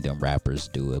United Kingdom rappers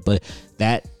do it. But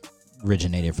that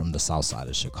originated from the South Side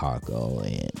of Chicago,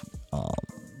 and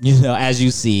as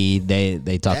you see,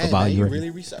 they talk Dang, about man, you your.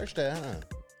 really researched that, huh?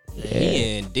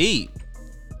 He in deep.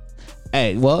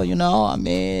 Hey, well, I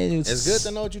mean, It's good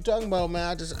to know what you're talking about, man.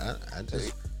 I just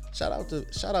shout out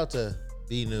to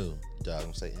B New. Dog,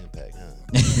 I'm say Impact, huh?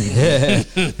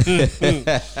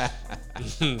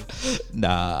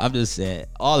 Nah, I'm just saying.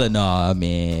 All in all, I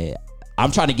mean,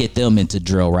 I'm trying to get them into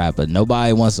drill rap, but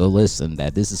nobody wants to listen.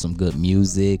 That this is some good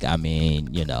music. I mean,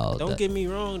 Don't get me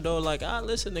wrong though. Like I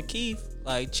listen to Keith,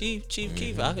 like Chief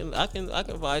Keef. I can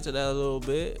vibe to that a little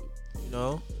bit,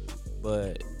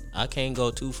 but I can't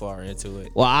go too far into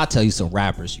it. Well, I'll tell you some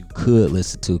rappers you could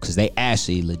listen to because they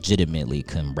actually legitimately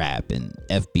can rap. And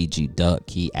FBG Duck,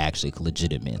 he actually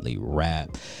legitimately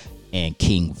rap. And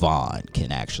King Von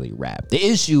can actually rap. The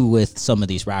issue with some of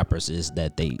these rappers is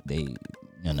that they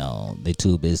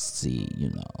too busy,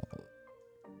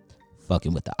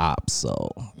 fucking with the ops.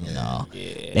 So,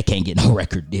 they can't get no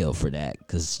record deal for that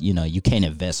because, you can't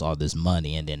invest all this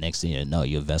money and then next thing you know,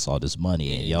 you invest all this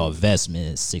money and your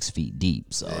investment is 6 feet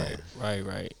deep. So,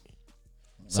 Right.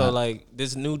 So like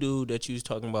this new dude that you was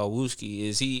talking about, Wooski,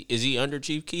 is he under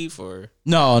Chief Keef or?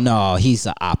 No, he's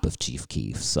an op of Chief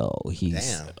Keef. So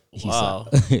he's Wow.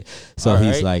 so All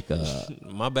he's right. like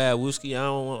My bad, Wooski. I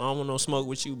don't want no smoke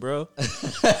with you, bro.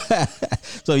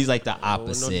 so he's like the I don't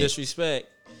want no opposite. disrespect.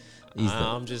 He's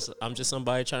I'm just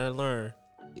somebody trying to learn.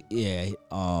 Yeah,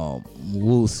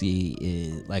 Woosie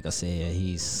is, like I said,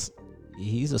 he's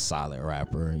a solid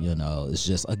rapper. It's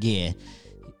just again,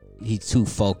 he's too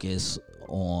focused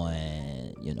on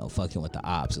fucking with the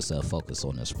ops instead of focus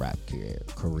on this rap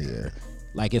career.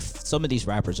 Like if some of these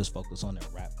rappers just focus on their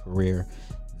rap career,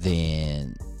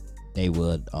 then they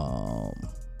would I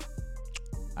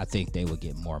think they would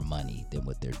get more money than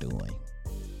what they're doing.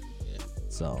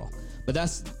 So, but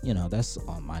that's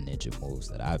on my ninja moves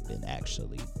that I've been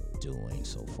actually doing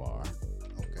so far.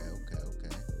 Okay.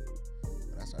 Well,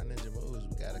 that's our ninja moves.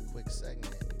 We got a quick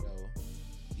segment,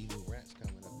 B New Rants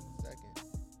coming up in a second.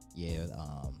 Yeah,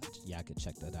 y'all can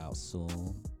check that out soon.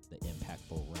 The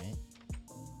Impactful Rant.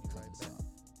 Be right back.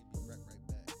 Be right back.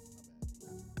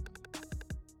 My bad.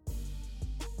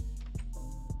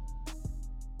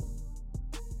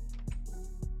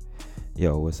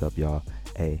 Yo, what's up, y'all?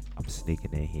 Hey, I'm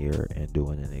sneaking in here and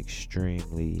doing an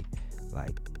extremely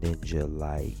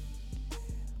ninja-like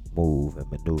move and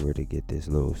maneuver to get this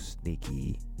little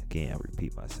sneaky, again,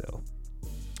 repeat myself,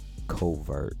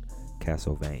 covert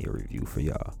Castlevania review for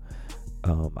y'all.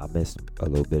 I missed a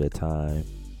little bit of time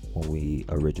when we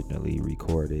originally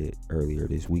recorded earlier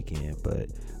this weekend, but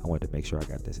I wanted to make sure I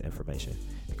got this information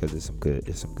because it's some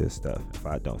good stuff. If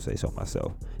I don't say so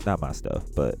myself, not my stuff,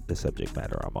 but the subject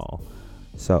matter I'm on.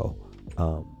 So,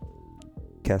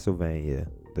 Castlevania,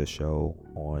 the show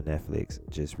on Netflix,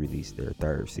 just released their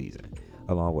 3rd season,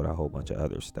 along with a whole bunch of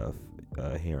other stuff.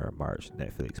 Here in March,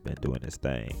 Netflix been doing this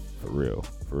thing for real.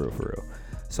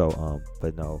 So,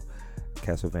 but no,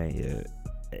 Castlevania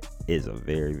is a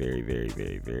very, very, very,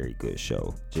 very, very good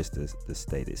show. Just to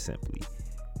state it simply,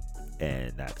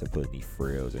 and not to put any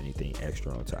frills or anything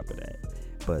extra on top of that.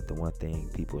 But the one thing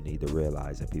people need to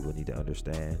realize and people need to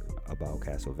understand about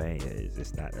Castlevania is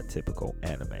it's not a typical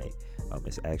anime.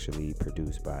 It's actually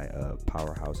produced by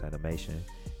Powerhouse Animation,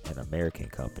 an American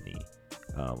company,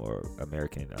 or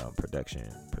American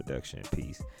production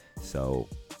piece. So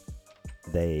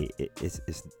it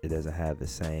doesn't have the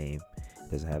same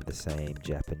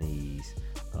Japanese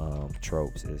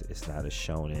tropes. It's not a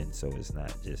shonen, so it's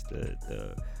not just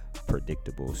the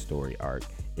predictable story arc.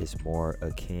 It's more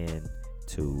akin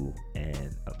to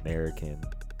an American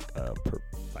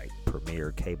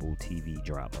premiere cable TV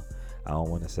drama. I don't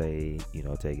want to say,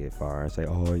 take it far and say,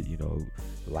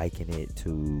 liken it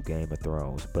to Game of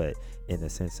Thrones, but in the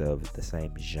sense of the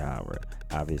same genre.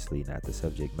 Obviously not the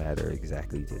subject matter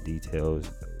exactly to details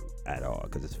at all,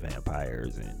 because it's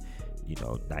vampires and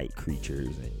night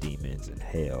creatures and demons and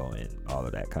hell and all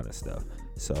of that kind of stuff.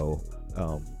 So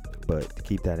but to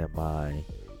keep that in mind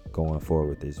going forward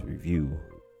with this review,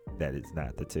 that it's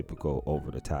not the typical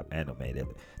over-the-top anime.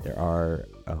 There are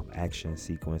action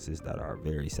sequences that are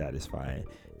very satisfying.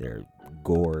 They're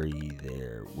gory,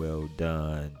 they're well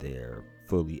done, they're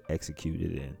fully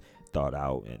executed and thought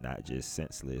out, and not just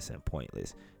senseless and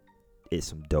pointless. It's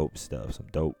some dope stuff, some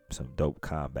dope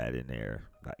combat in there.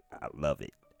 Like, I love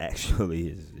it.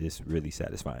 Actually, it's really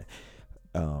satisfying.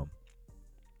 But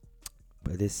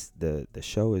the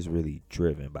show is really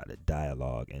driven by the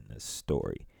dialogue and the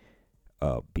story.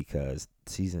 Because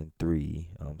season 3,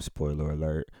 spoiler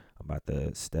alert, I'm about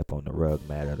to step on the rug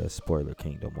mat of the spoiler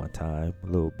kingdom one time, a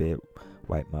little bit,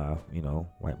 wipe my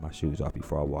shoes off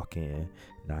before I walk in,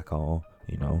 knock,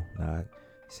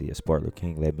 see a spoiler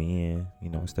king, let me in,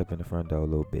 step in the front door a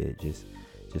little bit, just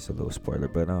a little spoiler.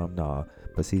 But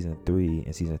but season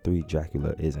 3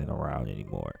 Dracula isn't around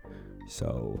anymore.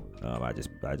 So I just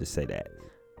say that.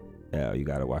 You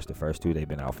gotta watch the first 2. They've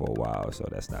been out for a while, so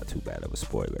that's not too bad of a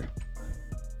spoiler.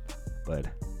 But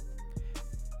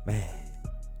man,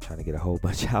 trying to get a whole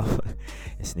bunch out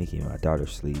and sneaking my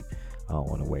daughter's sleep. I don't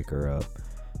want to wake her up.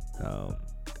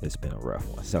 It's been a rough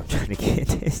one, so I'm trying to get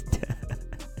this done.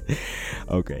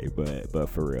 Okay, but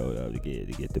for real though, to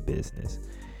get the business,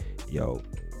 yo.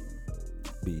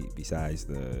 Besides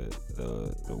the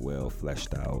well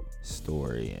fleshed out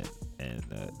story and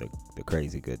the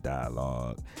crazy good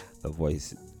dialogue, the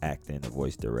voice acting, the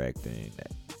voice directing,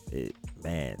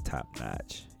 top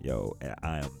notch, yo. And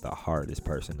I am the hardest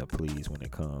person to please when it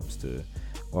comes to,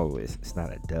 it's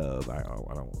not a dub. I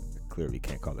don't clearly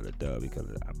can't call it a dub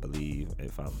because I believe,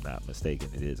 if I'm not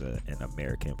mistaken, it is an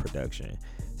American production.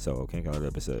 So can't call it a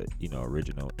dub. It's a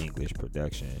original English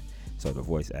production. So the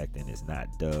voice acting is not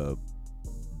dub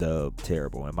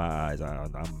terrible in my eyes.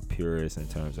 I'm a purist in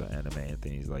terms of anime and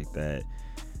things like that.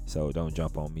 So don't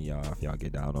jump on me, y'all, if y'all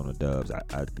get down on the dubs.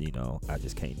 I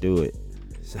just can't do it.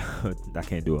 So I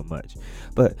can't do it much.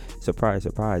 But surprise,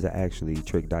 I actually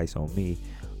tricked dice on me.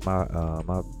 My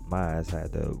eyes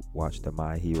had to watch the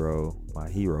My Hero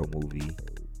movie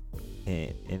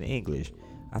in English.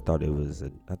 I thought it was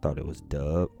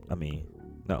dub. I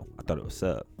thought it was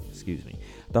sub. Excuse me.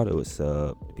 I thought it was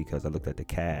sub because I looked at the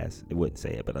cast. It wouldn't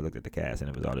say it, but I looked at the cast and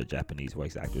it was all the Japanese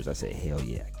voice actors. I said, hell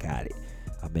yeah, I got it.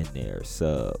 I'm in there.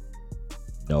 Sub.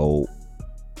 No.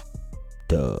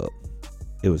 Dub.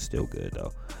 It was still good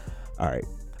though. Alright.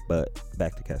 But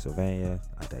back to Castlevania.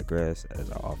 I digress,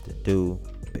 as I often do.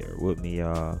 Bear with me,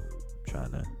 y'all. I'm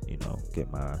trying to,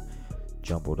 get my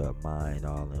jumbled up mind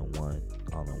all in one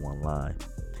line.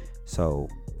 So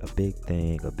a big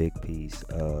piece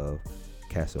of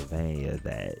Castlevania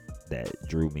that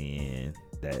drew me in,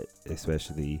 that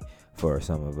especially for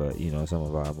some of our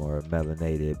more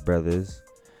melanated brothers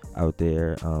out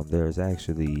there, there's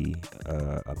actually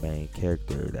a main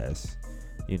character that's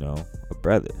a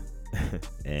brother,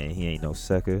 and he ain't no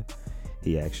sucker.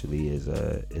 He actually is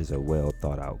a well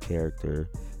thought out character.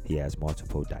 He has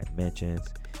multiple dimensions.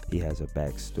 He has a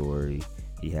backstory.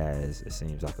 He has, it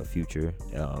seems like, a future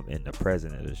in the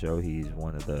present of the show. He's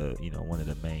one of the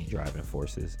main driving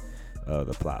forces of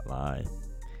the plot line.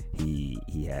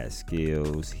 He has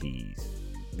skills. He's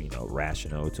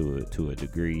rational to a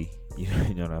degree. You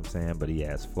know what I'm saying? But he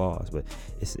has flaws. But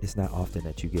it's not often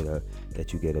that you get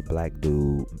a black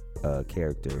dude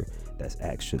character that's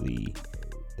actually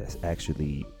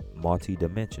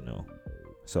multi-dimensional.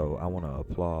 So I want to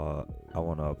applaud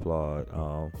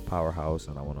Powerhouse,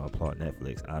 and I want to applaud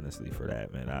Netflix, honestly, for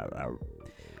that, man. I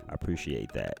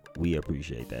appreciate that. We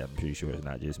appreciate that. I'm pretty sure it's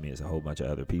not just me. It's a whole bunch of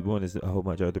other people, and it's a whole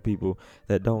bunch of other people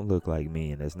that don't look like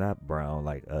me, and it's not brown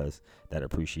like us, that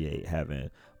appreciate having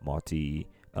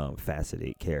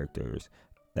faceted characters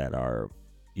that are,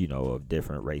 of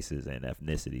different races and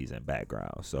ethnicities and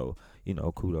backgrounds. So,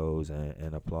 kudos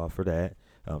and applaud for that.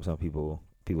 Some people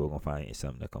are gonna find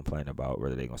something to complain about,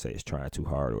 whether they're gonna say it's trying too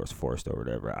hard or it's forced or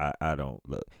whatever. I don't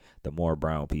look. The more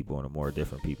brown people and the more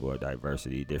different people or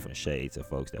diversity, different shades of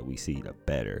folks that we see, the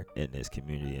better in this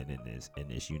community and in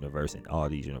this universe, in all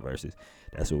these universes.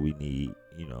 That's what we need,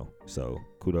 So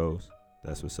kudos.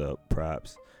 That's what's up.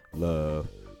 Props, love.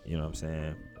 You know what I'm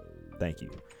saying? Thank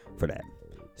you for that.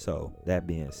 So that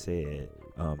being said,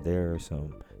 there's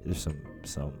some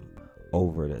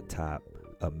over the top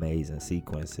amazing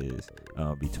sequences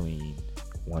between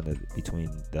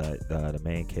the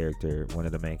main character, one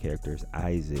of the main characters,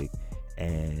 Isaac,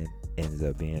 and ends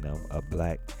up being a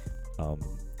black,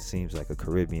 seems like a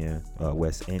Caribbean,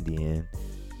 West Indian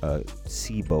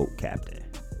seaboat captain.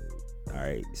 All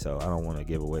right, so I don't want to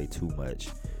give away too much,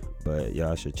 but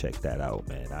y'all should check that out,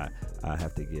 man. I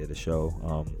have to give the show.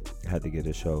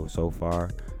 So far,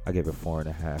 I give it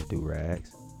 4.5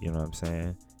 do-rags. You know what I'm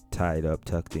saying? Tied up,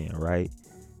 tucked in, right?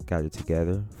 Got it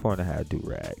together. 4.5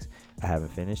 do-rags. I haven't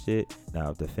finished it. Now,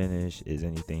 if the finish is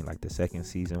anything like the second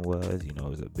season was, it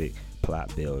was a big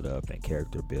plot build up and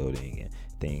character building and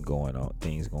things going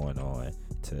on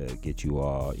to get you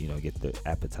all, get the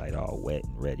appetite all wet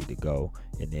and ready to go.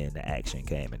 And then the action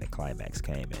came and the climax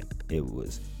came, and it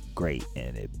was great,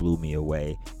 and it blew me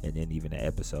away. And then even the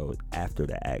episode after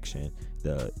the action,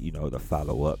 the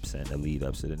follow-ups and the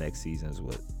lead-ups to the next seasons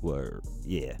were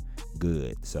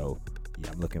good. So yeah,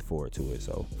 I'm looking forward to it.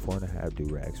 So 4.5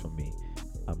 do-rags from me.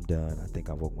 I'm done. I think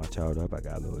I woke my child up. I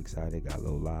got a little excited, got a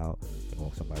little loud, and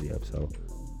woke somebody up. So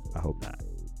I hope not.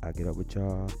 I get up with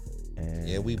y'all. And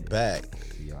Yeah, we back.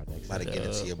 see y'all next About to time. get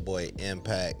into your boy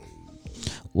Impact.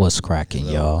 What's cracking,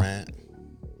 Little y'all? rant.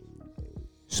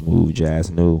 Smooth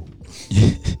jazz new.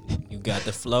 You got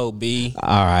the flow, B.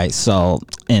 All right, so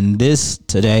in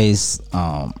today's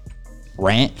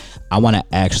rant, I want to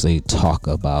actually talk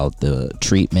about the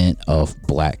treatment of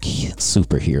black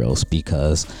superheroes,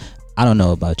 because I don't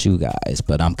know about you guys,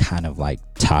 but I'm kind of like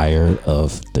tired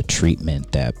of the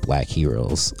treatment that black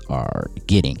heroes are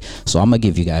getting. So I'm gonna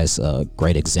give you guys a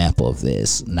great example of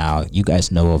this. Now, you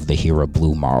guys know of the hero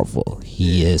Blue Marvel.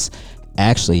 He is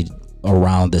actually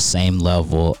around the same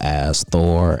level as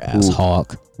Thor, as Ooh.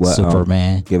 Hawk, What,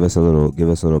 Superman. Give us a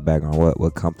little background.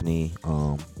 What company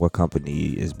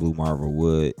is Blue Marvel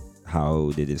with?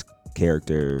 How did this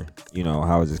character,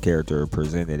 how is this character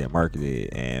presented and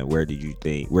marketed, and where do you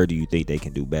think they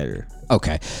can do better?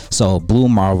 Okay, so Blue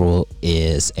Marvel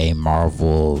is a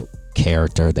Marvel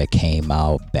character that came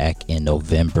out back in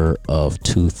November of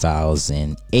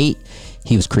 2008.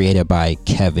 He was created by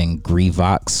Kevin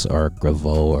Grivox, or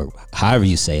Graveau, or however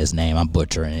you say his name. I'm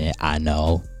butchering it, I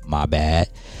know, my bad.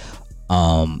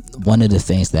 One of the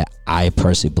things that I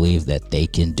personally believe that they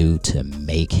can do to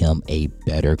make him a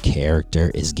better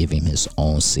character is give him his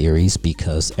own series,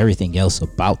 because everything else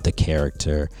about the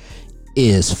character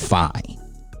is fine.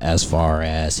 As far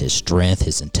as his strength,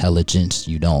 his intelligence,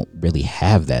 you don't really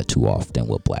have that too often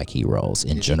with black heroes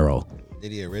in general.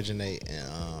 Did he originate in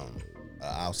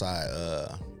outside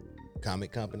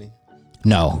comic company?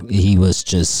 No, he was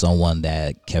just someone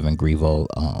that Kevin Griveau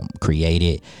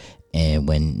created. And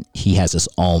when he has his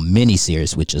own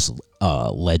miniseries, which is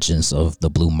Legends of the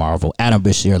Blue Marvel, Adam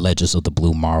Bashir Legends of the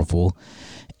Blue Marvel,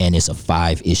 and it's a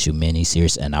 5-issue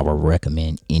miniseries, and I would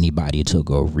recommend anybody to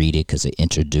go read it, because it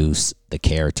introduced the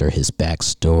character, his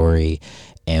backstory,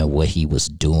 and what he was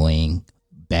doing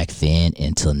back then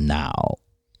until now.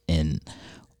 And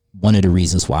one of the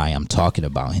reasons why I'm talking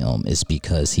about him is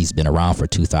because he's been around for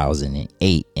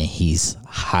 2008, and he's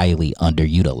highly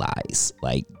underutilized.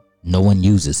 Like, no one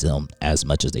uses him as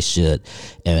much as they should.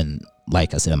 And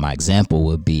like I said, my example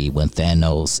would be when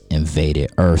Thanos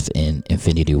invaded Earth in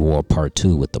Infinity War Part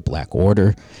 2 with the Black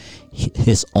Order.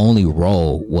 His only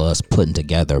role was putting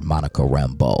together Monica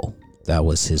Rambeau. That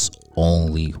was his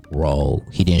only role.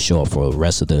 He didn't show up for the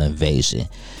rest of the invasion.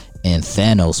 And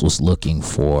Thanos was looking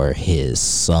for his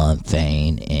son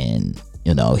Thane, and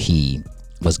he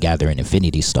was gathering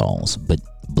Infinity Stones. But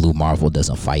Blue Marvel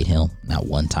doesn't fight him, not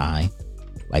one time.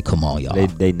 Like, come on, y'all.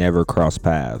 They never cross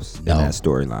paths in that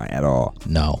storyline at all.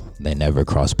 No, they never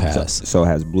cross paths. So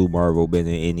has Blue Marvel been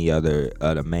in any other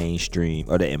the mainstream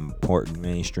or the important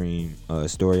mainstream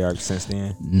story arcs since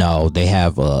then? No, they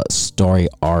have a story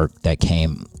arc that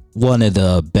came, one of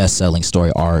the best-selling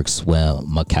story arcs, when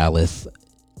Malekith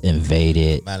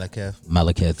invaded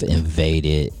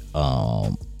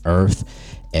Earth,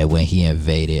 and when he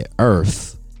invaded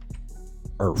Earth,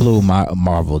 Blue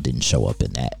Marvel didn't show up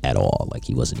in that at all. Like,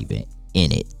 he wasn't even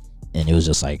in it, and it was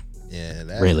just like,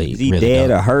 really. Is he really dead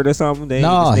dumb. or hurt or something?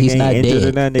 No, he's not dead.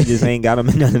 Or nothing. They just ain't got him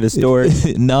in none of the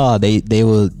stories. No, they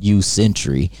will use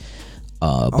Sentry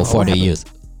before they use.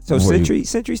 So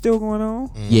Sentry still going on?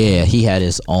 Yeah, he had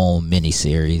his own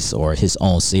miniseries or his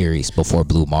own series before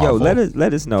Blue Marvel. Yo,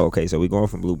 let us know. Okay, so we're going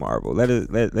from Blue Marvel. Let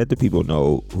the people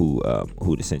know who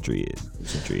the Sentry is. Who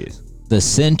Sentry is. The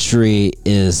Sentry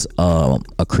is a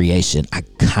creation. I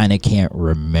kind of can't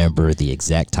remember the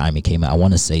exact time it came out. I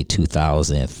want to say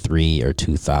 2003 or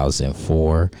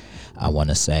 2004. I want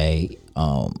to say,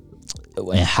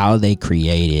 and how they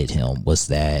created him was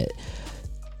that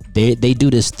they do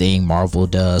this thing Marvel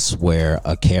does, where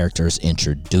a character is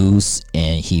introduced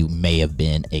and he may have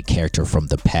been a character from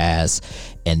the past,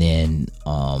 and then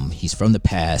he's from the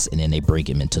past, and then they bring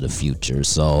him into the future.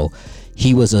 So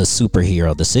he was a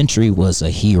superhero. The Sentry was a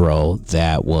hero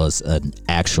that was an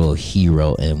actual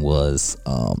hero and was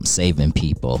saving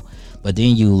people. But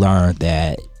then you learn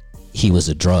that he was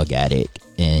a drug addict,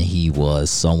 and he was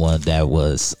someone that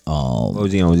was What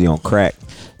was he on? Was he on crack?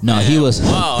 no, he was.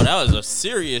 Wow, that was a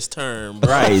serious term, bro.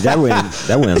 Right, that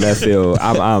went left field.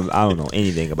 I don't know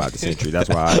anything about the Sentry. That's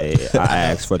why I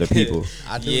asked for the people.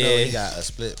 I do know he got a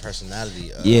split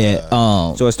personality. Yeah.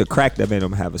 So it's the crack that made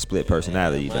him have a split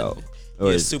personality, though. He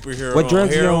a superhero What drugs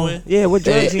on he heroin? on? Yeah, what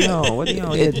drugs he on? What he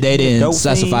on? Yeah, They didn't dope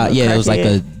specify. fiend, Yeah, it was like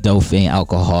a crackhead? Dauphin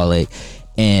alcoholic,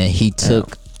 and he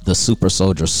took the super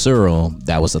soldier serum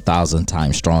that was 1,000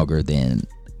 times stronger than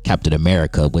Captain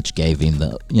America, which gave him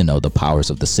the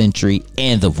powers of the Sentry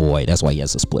and the Void. That's why he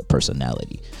has a split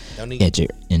personality.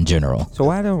 in general. So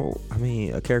why don't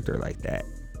a character like that?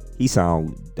 He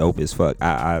sound dope as fuck.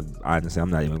 I honestly, I'm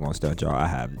not even gonna stunt y'all. I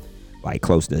have like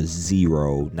close to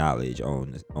zero knowledge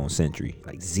on Sentry,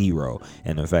 like zero.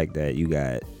 And the fact that you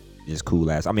got this cool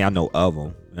ass. I know of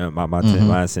them.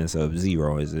 My sense of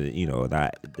zero is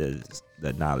not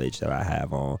the knowledge that I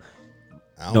have on.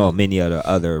 Many of the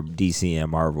other DC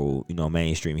and Marvel,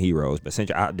 mainstream heroes. But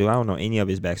Sentry, I don't know any of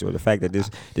his backstory. The fact that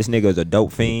this nigga is a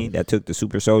dope fiend that took the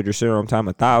super soldier serum time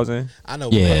 1,000. I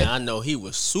know. Yeah. Man, I know he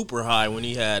was super high when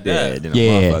he had that. Then a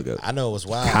motherfucker I know it was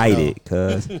wild. kited,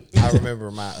 cuz. I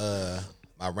remember my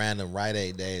random Rite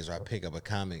Aid days where I pick up a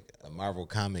Marvel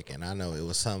comic, and I know it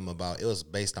was something about, it was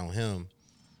based on him.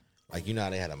 Like, how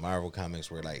they had a Marvel comics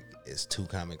where like it's 2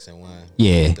 comics in one.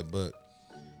 Yeah. The book.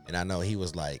 And I know he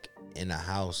was like in the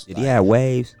house. Did he have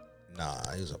waves? Nah,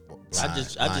 he was a I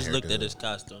just looked at his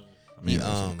costume.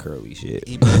 Some curly shit.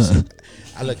 He basically,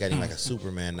 I look at him like a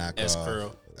Superman knockoff.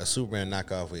 curl. A Superman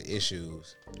knockoff with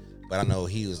issues. But I know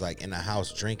he was like in the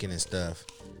house drinking and stuff.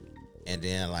 And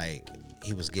then like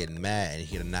he was getting mad and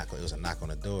it was a knock on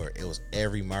the door. It was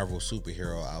every Marvel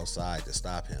superhero outside to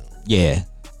stop him. Yeah,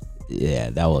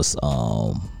 that was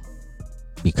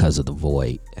because of the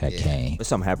void that came. But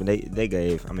something happened. They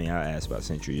gave. I asked about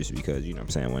Sentry just because what I'm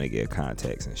saying, when they get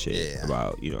context and shit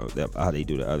about how they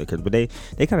do the other characters. But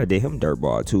they kind of did him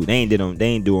dirtball too. They ain't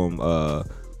do him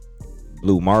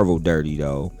Blue Marvel dirty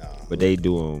though. No. But they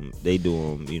do him.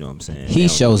 You know what I'm saying. He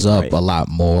shows up a lot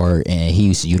more, and he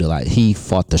used to utilize. He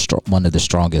fought one of the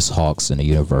strongest Hawks in the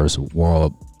universe,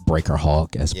 World Breaker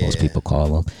Hawk, as most people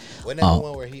call him. Wasn't that the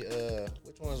one where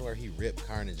which one was where he ripped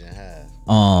Carnage in half?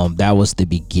 That was the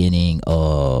beginning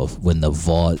of when the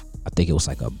Vault, I think it was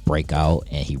like a breakout,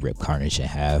 and he ripped Carnage in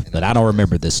half. But I don't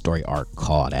remember this story arc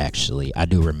called, actually. I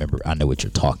do remember, I know what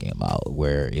you're talking about,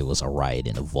 where it was a riot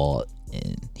in the Vault,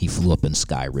 and he flew up in the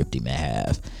sky, ripped him in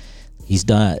half. He's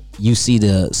done. You see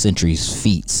the Sentry's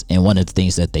feats, and one of the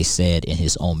things that they said in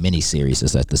his own miniseries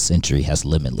is that the Sentry has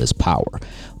limitless power.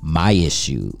 My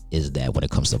issue is that when it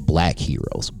comes to black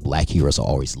heroes are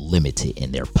always limited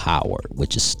in their power,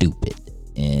 which is stupid.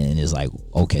 And it's like,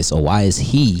 okay, so why is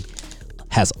he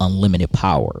has unlimited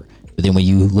power? But then when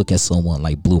you look at someone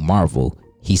like Blue Marvel,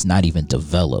 he's not even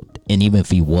developed. And even if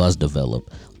he was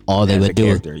developed, all they would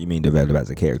do. You mean develop as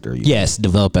a character? Yes,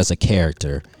 develop as a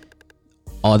character.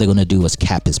 All they're gonna do is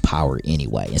cap his power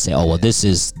anyway and say, oh well, this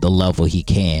is the level he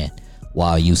can.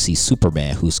 While you see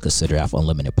Superman, who's considered to have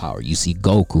unlimited power. You see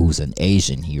Goku, who's an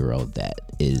Asian hero that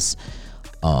is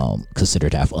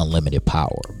considered to have unlimited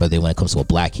power. But then when it comes to a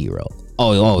black hero,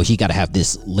 he gotta have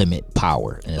this limit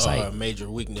power, and it's like a major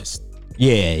weakness.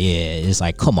 Yeah, it's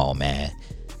like, come on, man,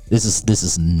 this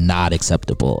is not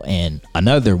acceptable. And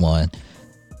another one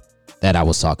that I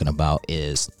was talking about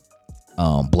is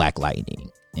Black Lightning.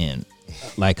 And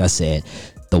like I said,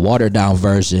 the watered down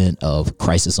version of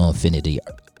Crisis on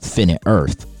Infinite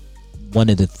Earth, one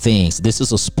of the things, this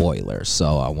is a spoiler,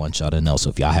 so I want y'all to know. So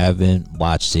if y'all haven't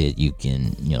watched it, you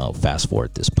can, fast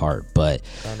forward this part. But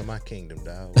Come to my kingdom,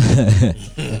 dog. You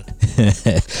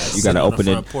gotta open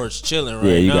the front porch chilling right now.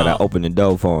 Yeah, you gotta open the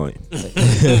door for him.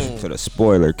 To the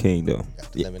spoiler kingdom.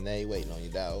 Got the lemonade waiting on you,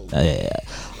 dog.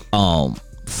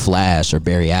 Flash, or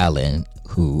Barry Allen,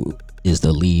 who is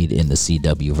the lead in the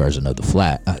CW version of the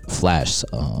Flash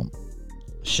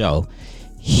show,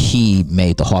 he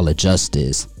made the Hall of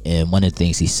Justice, and one of the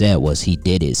things he said was he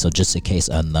did it so just in case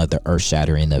another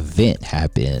earth-shattering event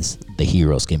happens, the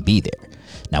heroes can be there.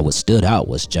 Now what stood out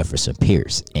was Jefferson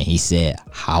Pierce, and he said,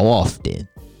 how often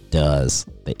does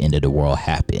the end of the world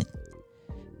happen?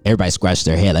 Everybody scratched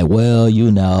their head like, well, and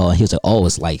he was like, oh,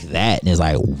 it's like that. And it's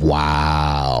like,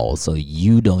 wow, so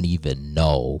you don't even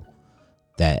know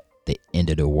that the end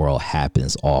of the world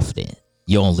happens often.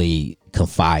 You're only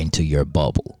confined to your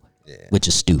bubble, which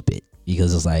is stupid,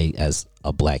 because it's like, as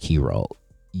a black hero,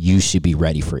 you should be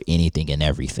ready for anything and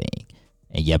everything,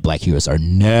 and yet black heroes are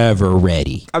never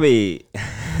ready.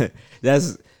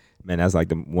 That's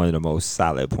like one of the most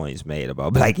solid points made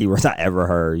about black heroes I ever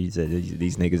heard. You said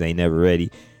these niggas ain't never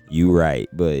ready. You right,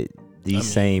 but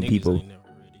these same people.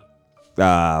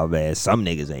 Man, some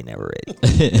niggas ain't never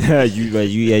ready.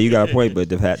 you got a point, but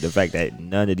the fact that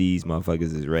none of these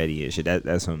motherfuckers is ready and shit,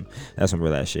 that's some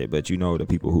real ass shit. But the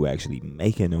people who actually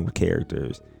making them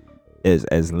characters,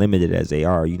 as limited as they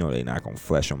are, they're not gonna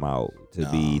flesh them out to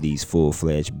be these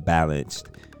full-fledged, balanced,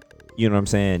 you know what I'm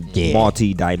saying,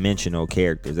 multi-dimensional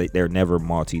characters. They're never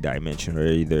multi-dimensional.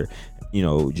 They're either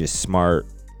just smart,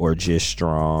 or just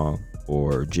strong,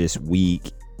 or just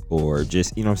weak, or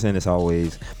just, you know what I'm saying. It's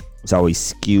always it's always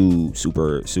skewed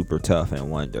super tough in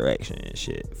one direction and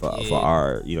shit for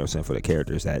our, you know what I'm saying, for the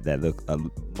characters that look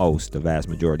the vast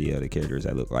majority of the characters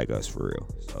that look like us for real.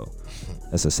 So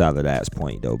that's a solid ass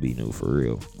point though, be new for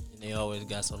real. And they always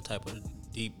got some type of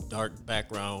deep dark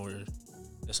background where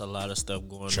there's a lot of stuff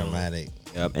going Traumatic. on.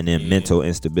 Yep, and then mental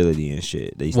instability and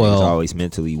shit. These niggas are always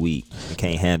mentally weak and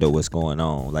can't handle what's going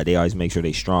on. Like they always make sure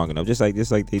they strong enough, just like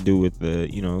they do with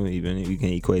the, you know, even you can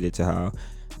equate it to how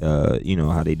you know,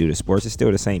 how they do the sports. It's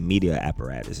still the same media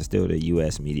apparatus. It's still the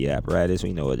U.S. media apparatus.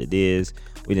 We know what it is.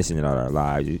 We done seen it all our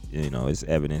lives. You know, it's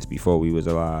evidence before we was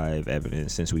alive,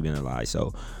 evidence since we've been alive.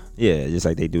 So, yeah, just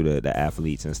like they do the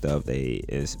athletes and stuff.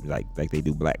 It's like they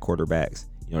do black quarterbacks.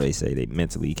 You know, they say they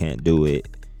mentally can't do it.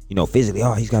 You know, physically,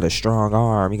 he's got a strong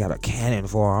arm. He got a cannon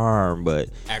for an arm, but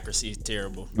accuracy is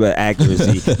terrible. But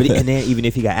accuracy, and then even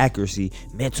if he got accuracy,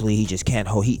 mentally he just can't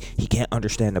hold. He can't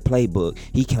understand the playbook.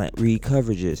 He can't read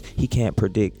coverages. He can't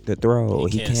predict the throw.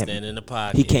 He can't stand in the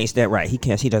pocket. He can't stand right. He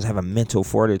doesn't have a mental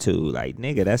fortitude. Like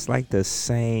nigga, that's like the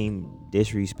same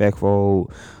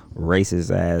disrespectful,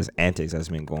 racist ass antics that's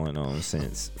been going on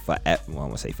since it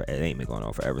ain't been going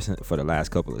on forever, since for the last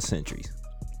couple of centuries.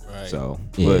 Right. So,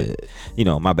 but, you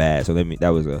know, my bad. So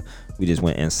we just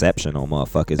went Inception on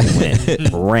motherfuckers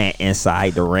and went rant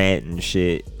inside the rant and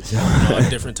shit.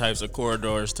 Different types of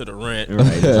corridors to the rant.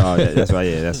 Right. That's why.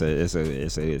 Yeah.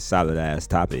 It's a solid ass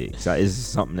topic. So it's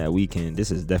something that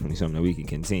this is definitely something that we can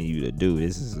continue to do.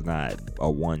 This is not a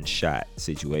one shot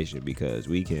situation because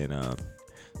we can.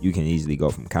 You can easily go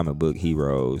from comic book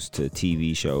heroes to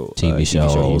TV shows,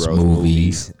 heroes,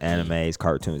 movies, animes,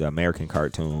 cartoons, American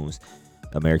cartoons.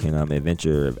 American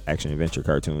action adventure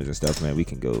cartoons and stuff, man. We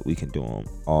can do them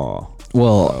all.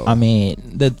 Well, I mean,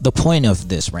 the point of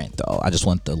this rant, though, I just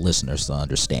want the listeners to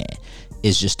understand,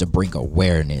 is just to bring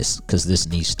awareness, because this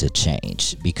needs to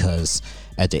change. Because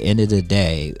at the end of the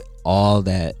day, all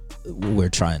that we're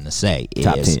trying to say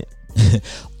is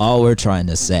all we're trying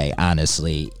to say,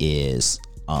 honestly, is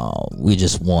we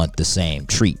just want the same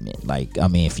treatment. Like, I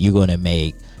mean, if you're gonna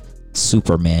make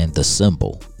Superman the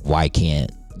symbol, why can't,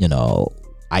 you know,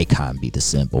 Icon be the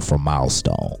symbol for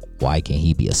Milestone? Why can't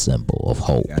he be a symbol of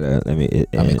hope? I mean,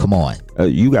 come on.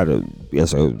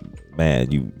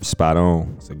 Man, you spot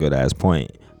on. It's a good ass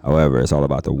point. However, it's all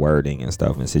about the wording and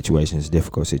stuff in situations,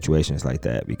 difficult situations like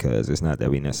that, because it's not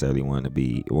that we necessarily want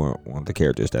the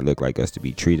characters that look like us to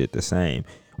be treated the same.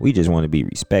 We just want to be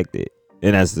respected.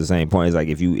 And that's the same point. It's like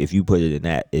if you put it in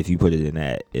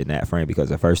that frame, because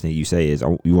the first thing you say is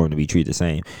you want to be treated the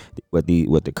same. What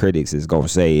the critics is gonna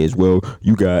say is, well,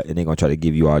 and they're gonna try to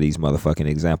give you all these motherfucking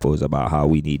examples about how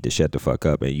we need to shut the fuck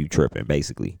up and you tripping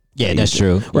basically. Yeah, that's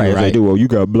true. Right. They do. Well, you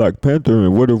got Black Panther,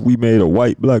 and what if we made a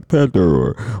white Black Panther,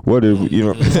 or what if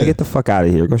get the fuck out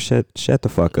of here? Go shut the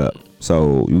fuck up.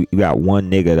 So you got one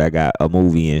nigga that got a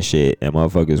movie and shit, and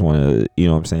motherfuckers want to, you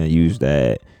know what I'm saying, use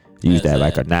that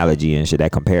like analogy and shit,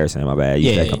 that comparison. My bad.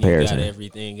 Use that comparison. You got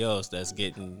everything else that's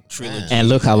getting trilogy. And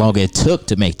look how long it took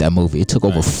to make that movie. It took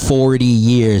over 40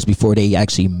 years before they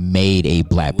actually made a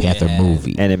Black Panther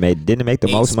movie. And didn't it make the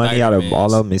most money out of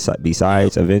all of them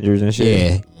besides Avengers and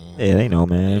shit? Yeah, they know,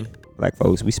 man. Black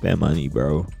folks, we spend money,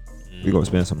 bro. We gonna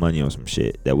spend some money on some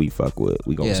shit that we fuck with.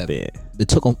 We gonna spend. It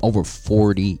took them over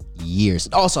 40 years.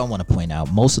 Also, I want to point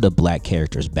out, most of the black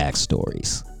characters'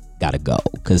 backstories gotta go,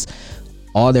 because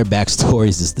all their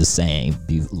backstories is the same.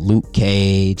 Luke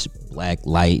Cage, Black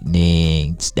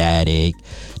Lightning, Static,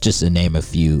 just to name a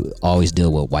few, always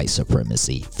deal with white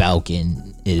supremacy.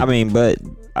 Falcon. But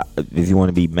if you want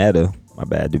to be meta, my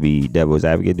bad, to be devil's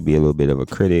advocate, to be a little bit of a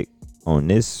critic on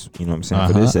this, you know what I'm saying,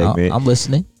 for this segment. I'm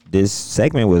listening. This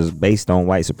segment was based on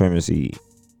white supremacy.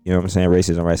 You know what I'm saying?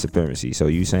 Racism, white supremacy. So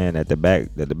you saying that the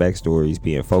backstory is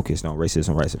being focused on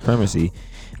racism, white supremacy.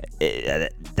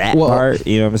 Part,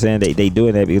 you know what I'm saying? They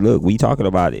doing that. Look, we talking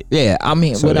about it. Yeah, I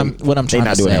mean, so what I'm trying to say. They're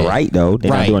not doing it right though.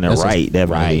 They're not doing it right.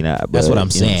 Definitely not. But, that's what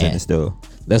I'm saying.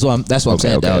 That's what I'm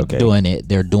saying. They're doing it.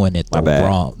 They're doing it the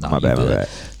wrong. No, my bad.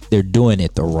 They're doing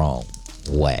it the wrong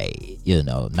way. You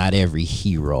know, not every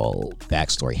hero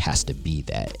backstory has to be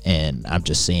that. And I'm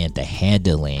just saying the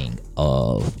handling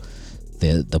of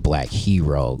the black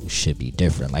hero should be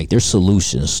different. Like, there's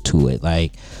solutions to it.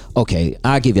 Like, okay,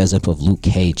 I'll give you an example of Luke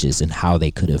Cage's and how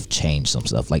they could have changed some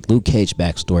stuff. Like, Luke Cage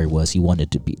backstory was he wanted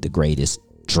to be the greatest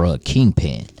drug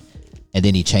kingpin, and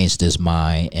then he changed his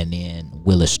mind, and then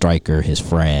Willis Stryker, his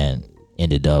friend,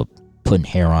 ended up putting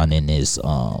heroin in his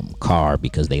car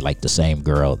because they liked the same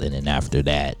girl. And then after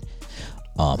that,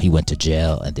 he went to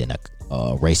jail, and then a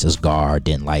racist guard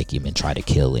didn't like him and tried to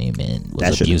kill him and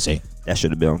was abusing. That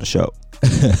should have been on the show.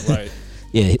 Right.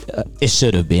 Yeah, it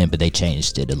should have been, but they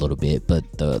changed it a little bit. But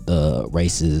the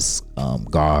racist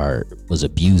guard was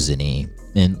abusing him,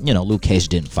 and Luke Cage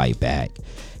didn't fight back.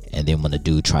 And then when the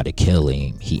dude tried to kill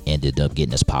him, he ended up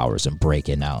getting his powers and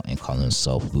breaking out and calling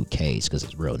himself Luke Cage because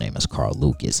his real name is Carl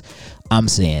Lucas. I'm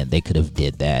saying they could have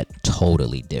did that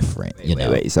totally different.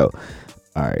 Wait. So,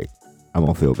 all right, I'm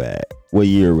gonna feel bad. What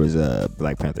year was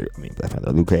Black Panther?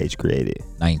 Luke Cage created?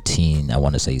 I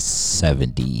want to say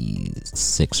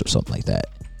 76 or something like that.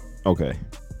 Okay.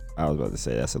 I was about to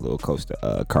say that's a little close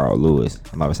to Carl Lewis.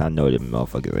 I know them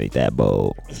motherfuckers ain't that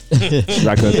bold.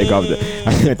 I couldn't think off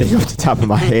the top of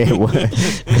my head what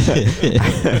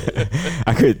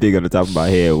I couldn't think of the top of my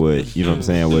head what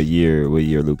what year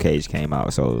Luke Cage came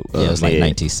out. So it was like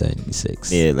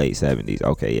 1976. Yeah, late 70s.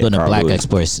 Okay, yeah. But in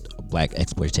the black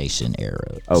exploitation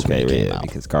era. Okay, yeah,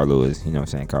 because Carl Lewis,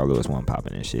 Carl Lewis wasn't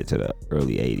popping and shit to the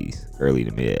early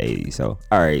to mid 80s. So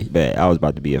all right, bet I was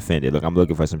about to be offended. Look, I'm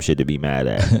looking for some shit to be mad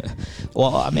at.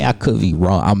 Well, I mean, I could be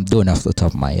wrong. I'm doing that off the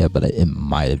top of my head, but it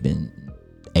might have been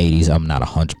 80s. I'm not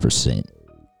 100%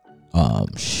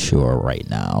 sure right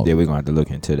now. Yeah, we're gonna have to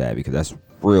look into that because that's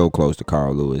real close to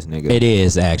Carl Lewis, nigga. It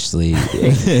is actually.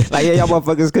 Like, yeah, y'all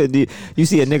motherfuckers could. You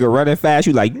see a nigga running fast,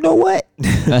 you like, you know what?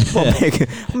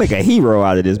 I'll make a hero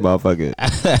out of this motherfucker.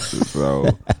 So.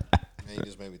 Man, you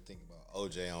just made me think about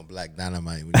OJ on Black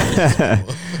Dynamite.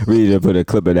 We need to put a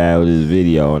clip of that on this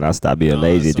video, and I stopped being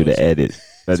lazy and do the edit.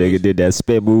 That nigga did that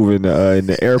spin move in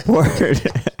the airport.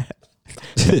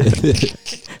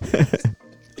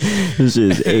 This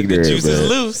shit is ignorant. The juice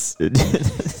man.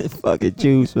 is loose. Fucking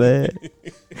juice, man.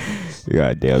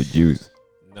 Goddamn juice.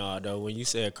 No, though, when you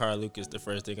said Carl Lucas, the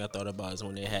first thing I thought about is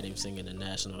when they had him singing the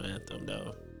national anthem,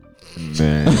 though.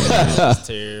 Man. That's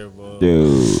terrible.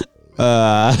 Dude.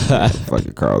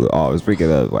 Fucking Carl. Oh,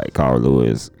 speaking of like Carl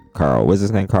Lewis. What's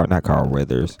his name? Not Carl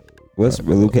Weathers. What's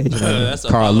Luke Cage?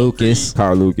 Carl Lucas.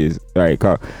 Carl Lucas. Right.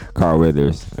 Carl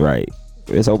Weathers. Right.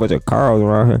 There's a whole bunch of Carls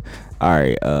around here. All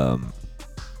right.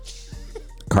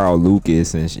 Carl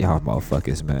Lucas and y'all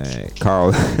motherfuckers, man.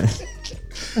 Carl.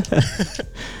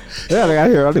 Yeah, I got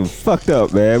here. I done fucked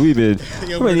up, man. We've been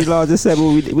how many laws just said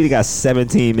we got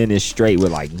 17 minutes straight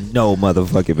with like no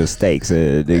motherfucking mistakes.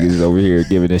 And niggas over here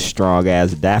giving this strong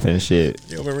ass daff and shit.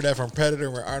 You remember that from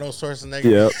Predator where Arnold Schwarzenegger?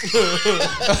 Yep.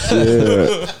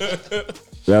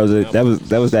 Yeah.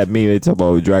 That was that meme they talk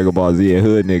about Dragon Ball Z and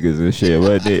hood niggas and shit,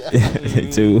 wasn't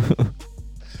it? Too.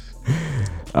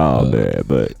 Oh man,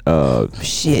 but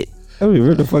shit. I don't even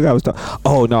remember the fuck I was talking.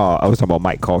 Oh no, I was talking about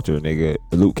Mike Coulter, nigga.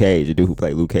 Luke Cage, the dude who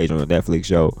played Luke Cage on the Netflix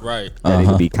show. Right. That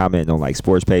nigga be commenting on like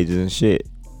sports pages and shit.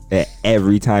 And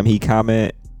every time he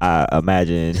comment, I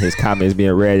imagine his comments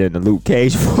being read in the Luke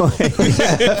Cage voice.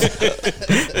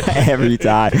 Every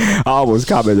time. I almost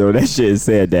commented on that shit and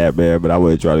said that, man, but I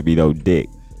wasn't trying to be no dick.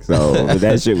 So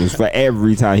that shit was for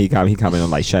every time he commented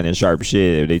on like Shannon Sharp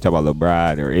shit. If they talk about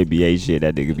LeBron or NBA shit,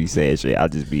 that nigga be saying shit. I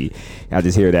just hear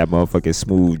that motherfucking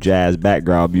smooth jazz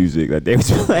background music that they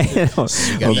was playing on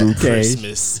Luke Cage.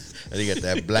 Christmas. And you got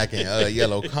that black and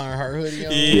yellow Carhartt hoodie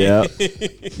on. Yeah,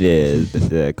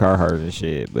 the Carhartt and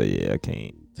shit. But yeah, I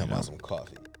can't. Talking about some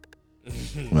coffee.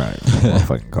 Right,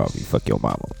 motherfucking coffee. Fuck your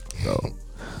mama. So,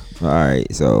 all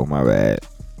right. So my bad.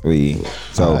 You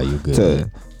good,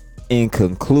 man. In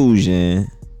conclusion,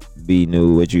 be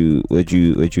new. What you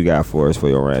got for us for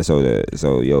your rant?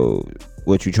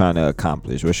 What you trying to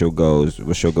accomplish? What's your goals?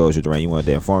 With the rant? You want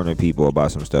to inform the people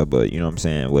about some stuff, but you know what I'm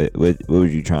saying. What were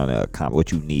you trying to accomplish?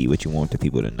 What you need? What you want the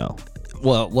people to know?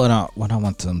 Well, what I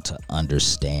want them to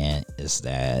understand is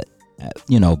that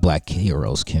black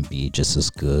heroes can be just as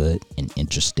good and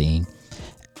interesting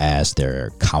as their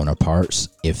counterparts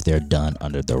if they're done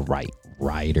under the right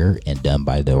writer and done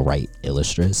by the right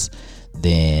illustratress.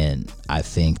 Then I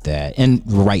think that, and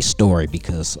the right story,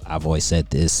 because I've always said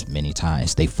this many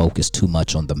times, they focus too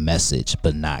much on the message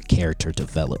but not character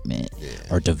development,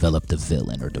 or develop the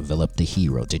villain or develop the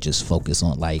hero. They just focus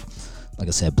on like I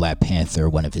said, Black Panther,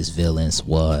 one of his villains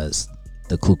was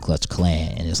the Ku Klux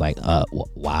Klan, and it's like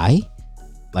why?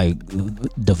 Like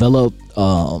develop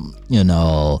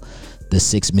the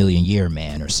 6 million year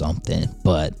man or something.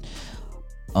 But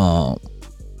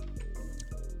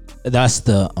that's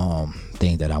the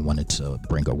thing that I wanted to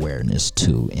bring awareness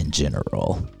to in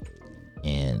general.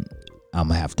 And I'm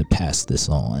gonna have to pass this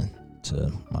on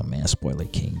to my man Spoiler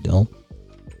Kingdom.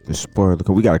 The spoiler,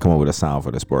 we gotta come up with a sound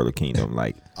for the Spoiler Kingdom.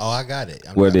 Like, oh, I got it.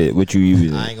 What you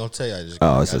using? I ain't gonna tell you.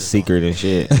 It's a secret and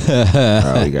shit.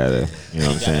 Oh, we gotta, you know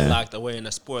what I'm saying? Locked away in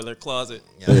a spoiler closet.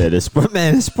 Yeah, the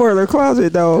spoiler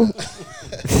closet though.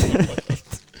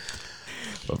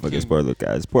 Motherfucking spoiler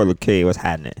guys, spoiler king, what's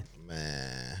happening?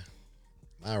 Man,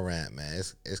 My rant, man,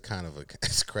 it's kind of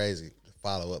it's crazy to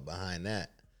follow up behind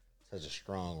that. Such a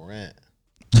strong rant.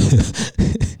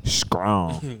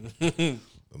 Strong.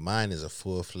 But mine is a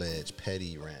full-fledged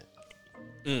petty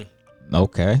rant.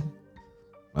 Okay.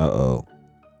 Uh-oh.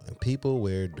 When people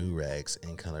wear do-rags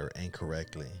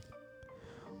incorrectly.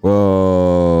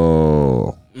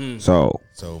 Whoa. So,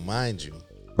 mind you,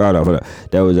 hold up.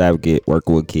 That was advocate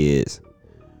working with kids.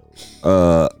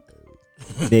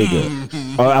 Nigga.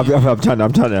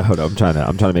 I'm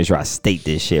trying to make sure I state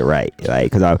this shit right.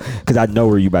 Like, cause I know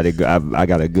where you about to go. I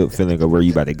got a good feeling of where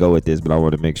you about to go with this, but I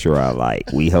want to make sure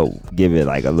we help give it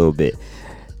like a little bit.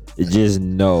 Just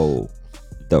know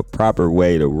the proper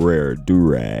way to wear a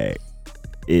do-rag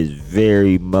is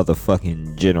very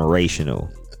motherfucking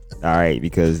generational. All right,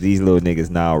 because these little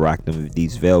niggas now rock them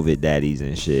these velvet daddies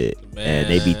and shit, and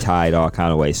they be tied all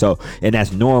kind of ways. So, and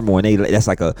that's normal, and that's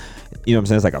like a, you know what I'm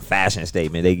saying? It's like a fashion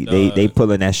statement. They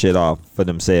pulling that shit off for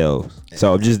themselves.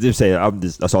 So just saying,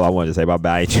 that's all I wanted to say. My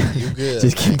bad. you good?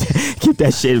 Just keep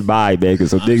that shit in mind, man.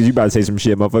 Because some niggas, you about to say some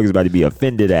shit, motherfuckers about to be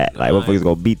offended at. Like motherfuckers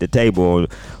gonna beat the table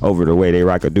over the way they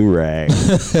rock a do rag.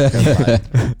 Like,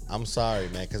 I'm sorry,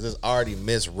 man, because it's already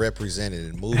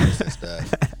misrepresented in movies and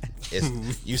stuff.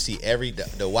 You see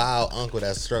the wild uncle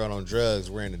that's struggling on drugs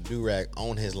wearing a do-rag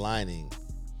on his lining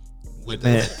with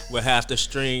half the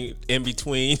string in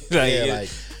between,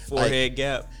 forehead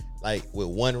gap, like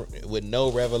with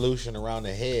no revolution around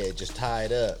the head, just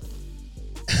tied up.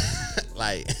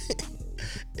 Like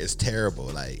it's terrible,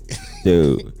 like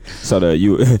dude. So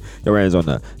your hands on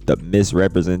the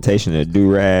misrepresentation of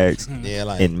do-rags,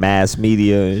 in mass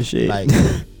media and shit.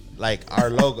 Like our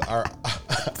logo,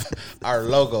 our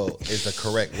logo is the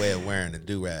correct way of wearing a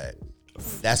do-rag.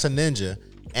 That's a ninja,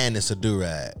 and it's a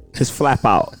do-rag. It's flap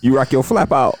out. You rock your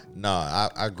flap out. No,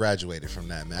 I graduated from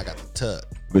that, man. I got the tuck.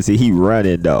 But see, he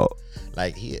running though.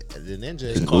 Like the ninja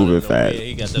is moving fast.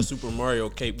 He got the Super Mario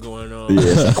cape going on.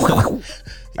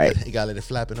 Yeah. He got to let it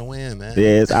flap in the wind, man.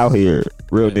 Yeah, it's out here.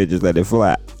 Real ninjas let it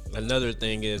flap. Another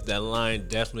thing is that line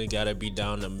definitely gotta be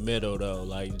down the middle though.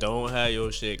 Like, don't have your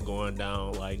shit going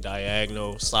down like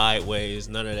diagonal, sideways,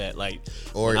 none of that. Like,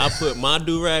 when I put my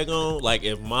do-rag on, like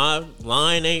if my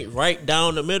line ain't right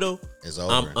down the middle, it's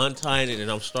over. I'm untying it and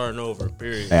I'm starting over.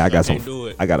 Period. Hey, I got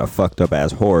a fucked up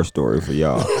ass horror story for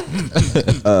y'all.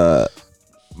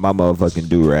 My motherfucking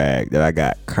do-rag that I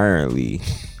got currently,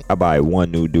 I buy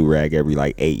one new do-rag every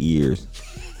like 8 years.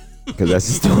 Cause that's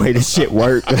just the way this shit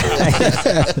work. Them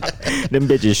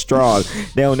bitches strong.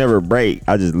 They don't never break.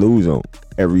 I just lose them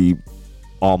every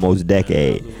almost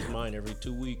decade. I lose mine every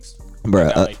 2 weeks.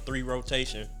 Bruh, like 3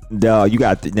 rotation. No,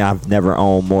 I've never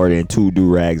owned more than 2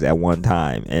 do-rags at one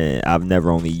time, and I've never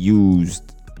only used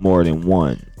more than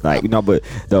one. Like no, but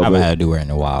I haven't had a do-rag in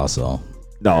a while, so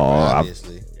no.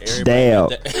 Obviously. Damn,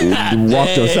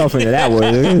 walked yourself into that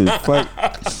one. Fuck.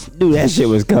 Dude, that shit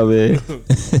was coming.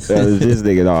 This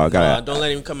nigga dog got. Don't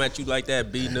let him come at you like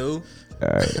that. Be new. All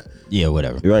right. Yeah,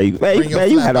 whatever. Right, man,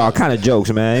 you had all kind of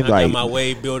jokes, man. I got my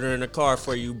wave builder in the car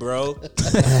for you, bro.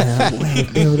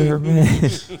 Wave builder, man.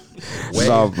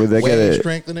 Wave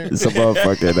strengthener. Some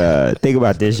motherfucking think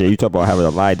about this shit. You talk about having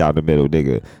a line down the middle,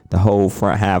 nigga. The whole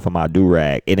front half of my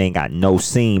do-rag, it ain't got no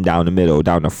seam down the middle,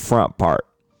 down the front part.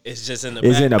 It's just in the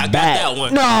it's back. in the I back. got that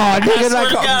one. No, nigga,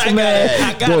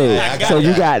 I got it. So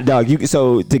you got dog.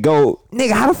 So to go,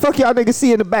 nigga, how the fuck y'all niggas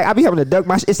see in the back? I be having to duck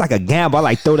my shit. It's like a gamble. I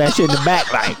like throw that shit in the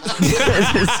back, like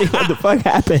see what the fuck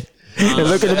happened. And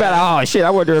look at the back. Oh shit! I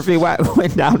wonder if it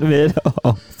went down the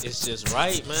middle. It's just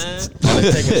right, man.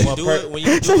 When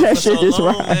you do it for so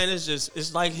long, man,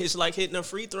 it's like hitting a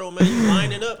free throw, man. You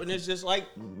line it up and it's just like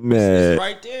it's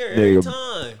right there every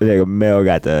time. Nigga, Mel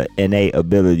got the innate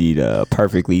ability to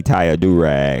perfectly tie a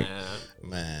do-rag.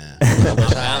 Man. My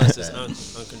balance is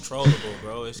uncontrollable,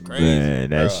 bro. It's crazy. Man,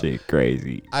 that shit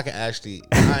crazy. I can actually,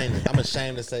 I'm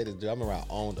ashamed to say this, dude. I remember I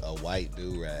owned a white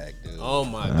do-rag, dude. Oh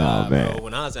my God, man. bro.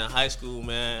 When I was in high school,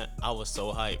 man, I was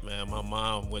so hyped, man. My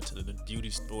mom went to the beauty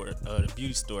store,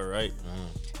 right?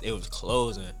 It was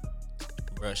closing.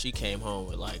 Bro, she came home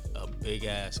with like a big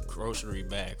ass grocery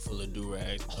bag full of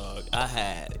do-rags, dog. I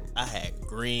had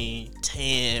green,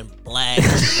 tan, black,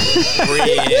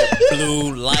 red,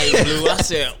 blue, light blue. I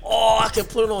said, I can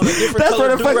put on a different color. That's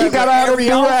where the fuck you got all the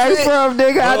do-rags from,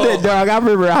 nigga. I did, dog. I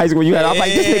remember in high school you had. I was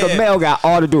like, this nigga Mel got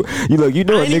all the do. You know, I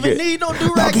didn't even need no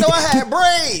do-rags, though. I had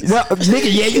braids. No,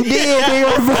 nigga, yeah, you did.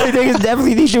 Nigga, niggas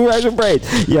definitely need do-rags and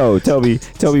braids. Yo, tell me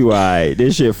why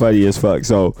this shit funny as fuck.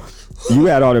 So. You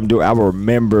had all them do. I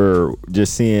remember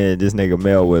just seeing this nigga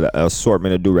Mel with an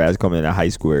assortment of do-rags coming into high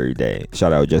school every day.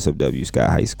 Shout out Jessup W. Scott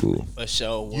High School. For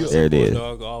sure. There it is.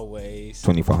 Dog always.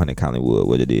 2400 Collingwood,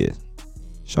 what it is.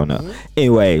 Showing up.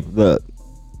 Anyway, look,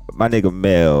 my nigga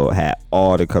Mel had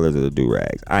all the colors of the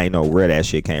do-rags. I ain't know where that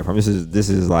shit came from. This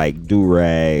is like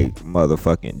do-rag,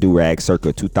 motherfucking do-rag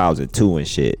circa 2002 and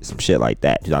shit. Some shit like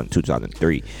that, 2002,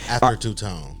 2003. After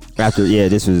two-tone. After, yeah,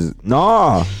 this was,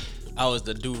 no. I was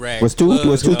the do-rag. Was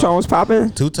two tones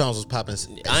popping? Two-tones was popping.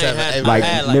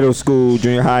 Like middle school,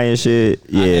 junior high and shit.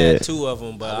 Yeah. I had 2 of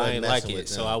them, but I ain't like it,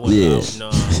 so I wasn't.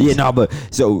 No. Yeah, no, but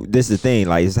so this is the thing.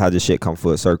 Like, this is how this shit come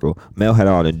full circle. Mel had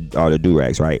all the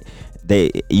do-rags, right?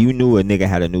 You knew a nigga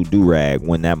had a new do-rag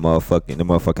when the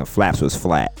motherfucking flaps was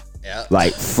flat. Yep.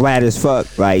 Like flat as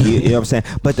fuck. Like you know what I'm saying?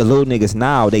 But the little niggas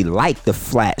now, they like the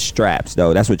flat straps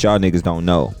though. That's what y'all niggas don't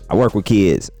know. I work with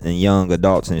kids and young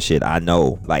adults and shit. I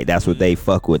know. Like that's what they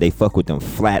fuck with. They fuck with them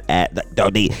flat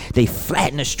they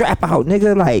flatten the strap out,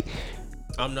 nigga. Like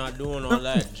I'm not doing all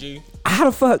that, G.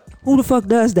 Who the fuck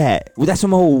does that? Well, that's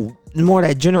some old, more of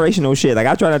that generational shit. Like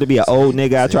I try not to be an old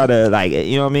nigga. I try to, like,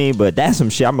 you know what I mean? But that's some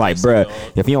shit. I'm like, bruh,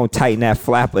 if you don't tighten that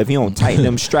flap, if you don't tighten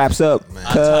them straps up,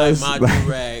 I tied my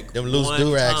do-rag. Them loose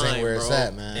do-rags ain't where it's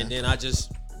at, man. And then I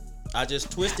just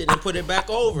twist it and put it back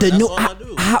over. That's all I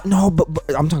do. No, but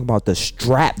I'm talking about the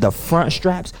strap. The front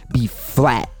straps be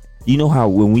flat. You know how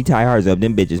when we tie ours up,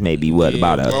 them bitches may be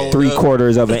about a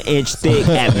 3/4 of an inch thick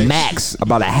at max,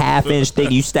 about a 1/2 inch thick.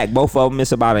 You stack both of them,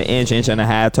 it's about an inch and a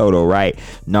half total, right?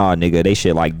 Nah, nigga, they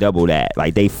shit like double that.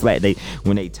 Like they flat.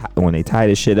 When they tie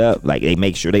this shit up, like they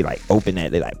make sure they like open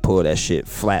that, they like pull that shit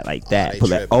flat like that,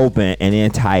 pull it open, and then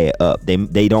tie it up.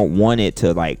 They don't want it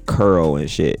to like curl and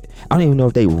shit. I don't even know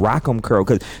if they rock them curl,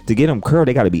 because to get them curl,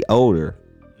 they got to be older.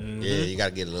 Yeah, you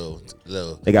gotta get a little.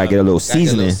 They gotta get a little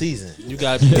seasoning. You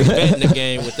gotta be vet in the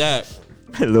game with that.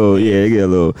 A little, yeah, get a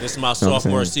little. It's my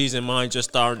sophomore season. Mine just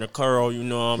starting to curl. You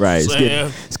know what I'm right,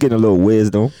 saying? It's getting a little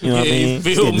wisdom. You know what I mean?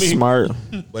 It's getting smart.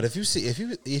 But if you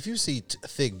see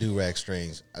thick do-rag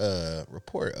strings,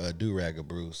 report a do-rag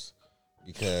Bruce.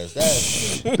 Because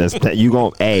that's you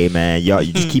gon' man, y'all,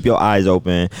 you just keep your eyes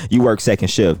open. You work second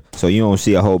shift, so you don't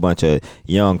see a whole bunch of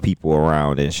young people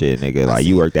around and shit, nigga. Like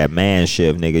you work that man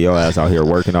shift, nigga. Your ass out here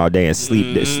working all day and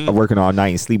sleep, working all night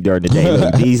and sleep during the day.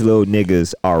 Look, these little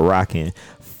niggas are rocking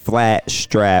flat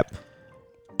strap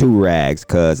do-rags,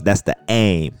 cause that's the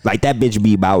aim. Like that bitch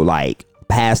be about like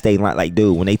past they line. Like,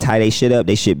 dude, when they tie they shit up,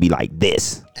 they should be like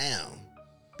this. Damn.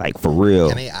 Like for real.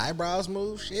 Can they eyebrows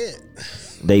move? Shit.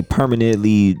 They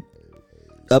permanently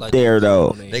up like there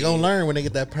though. They gonna learn when they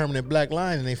get that permanent black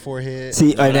line in their forehead.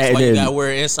 See, that's why you gotta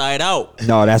wear it inside out.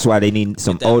 No, that's why they need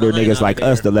some older niggas like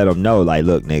us to let them know. Like,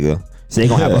 look, nigga. So they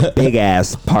gonna have a big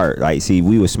ass part. Like, see,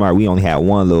 we was smart. We only had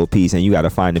one little piece, and you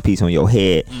gotta find the piece on your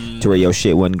head to where your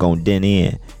shit wasn't gonna dent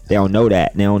in. They don't know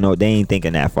that. They don't know. They ain't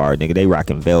thinking that far, nigga. They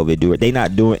rocking velvet. Do it. They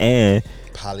not doing and.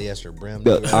 Polyester brim.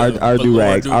 Our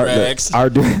do-rags.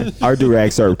 Our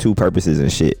do-rags serve two purposes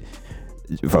and shit.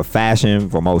 For fashion,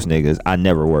 for most niggas, I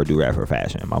never wore a do-rag for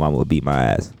fashion. My mama would beat my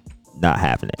ass. Not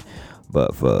happening.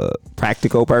 But for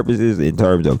practical purposes, in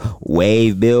terms of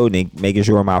wave building, making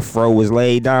sure my fro was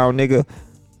laid down, nigga,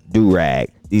 do-rag.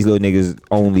 These little niggas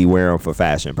only wear them for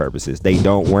fashion purposes. They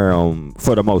don't wear them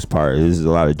for the most part. This is a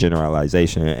lot of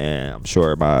generalization, and I'm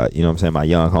sure my young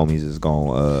homies is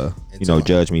gonna,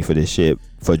 judge me for this shit,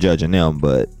 for judging them.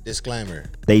 But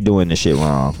disclaimer, they doing the shit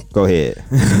wrong. Go ahead.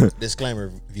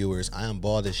 Disclaimer, viewers, I am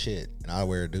bald as shit, and I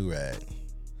wear a do-rag.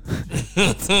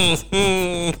 It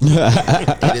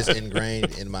is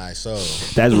ingrained in my soul.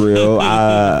 That's real.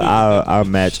 I'll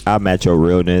match your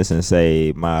realness and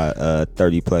say my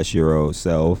 30-plus-year-old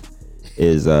self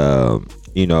is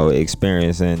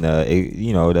experiencing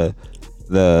the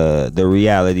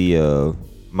reality of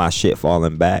my shit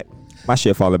falling back. My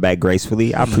shit falling back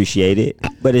gracefully. I appreciate it,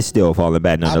 but it's still falling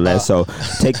back nonetheless. So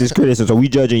take this criticism. So we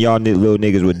judging y'all little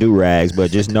niggas with do-rags, but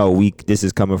just know this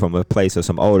is coming from a place of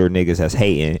some older niggas that's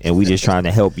hating, and we just trying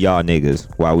to help y'all niggas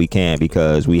while we can,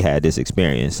 because we had this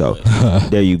experience. So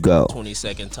there you go.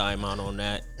 20-second timeout on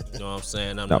that. You know what I'm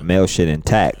saying? Male shit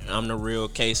intact. I'm the real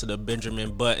case of the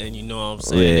Benjamin Button. You know what I'm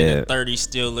saying? Yeah. And the 30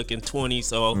 still looking 20.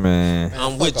 So man,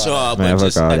 I'm with y'all, but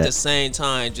just at the same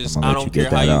time, just I don't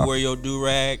care how you wear your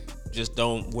do-rag. Just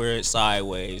don't wear it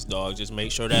sideways, dog. Just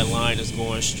make sure that line is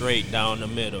going straight down the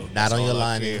middle. Not on your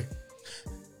lining.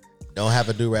 Don't have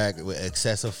a do-rag with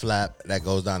excessive flap that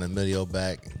goes down the middle of your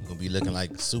back. You'll be looking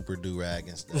like super do-rag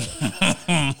and stuff.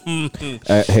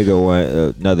 Here go one,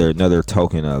 another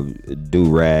token of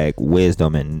do-rag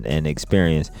wisdom and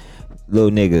experience.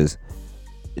 Little niggas,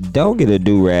 don't get a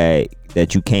do-rag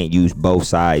that you can't use both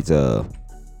sides of.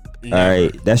 All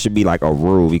right, that should be like a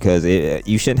rule because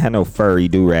you shouldn't have no furry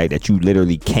do rag that you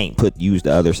literally can't use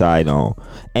the other side on,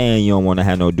 and you don't want to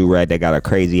have no do rag that got a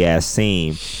crazy ass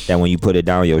seam that when you put it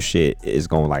down your shit is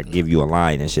gonna like give you a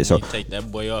line and shit. So you take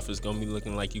that boy off, it's gonna be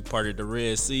looking like you part of the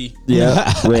Red Sea.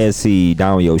 yeah, Red Sea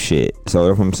down your shit. So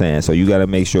that's what I'm saying. So you gotta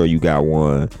make sure you got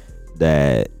one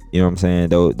that you know what I'm saying.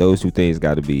 Those two things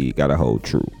gotta hold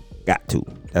true. Got to.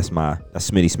 That's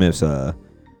Smitty Smith's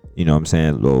you know what I'm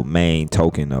saying, little main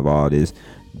token of all this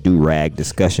do-rag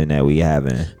discussion that we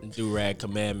having. Do-rag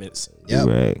commandments. Yep.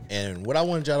 Do-rag. And what I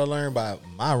wanted y'all to learn by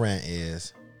my rant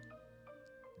is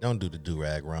don't do the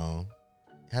do-rag wrong.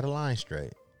 Have the line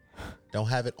straight. Don't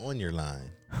have it on your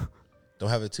line. Don't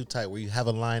have it too tight where you have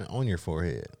a line on your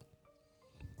forehead.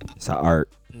 It's an art.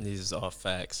 These is all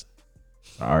facts.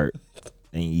 It's an art.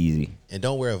 Ain't easy. And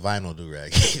don't wear a vinyl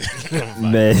do-rag.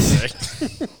 Man.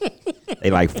 They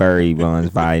like furry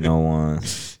ones, vinyl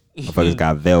ones. Motherfuckers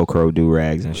got Velcro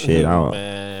do-rags and shit.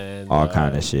 Man, all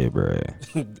kind of shit, bro.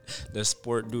 The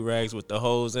sport do-rags with the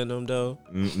holes in them, though.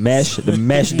 The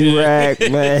mesh do-rag,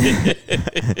 man.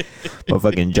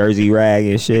 Motherfucking jersey rag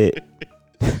and shit.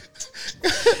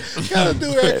 Gotta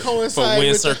do-rag coincide For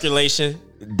wind with circulation.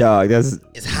 Dog,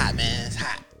 it's hot, man. It's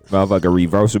hot. motherfucking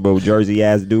reversible jersey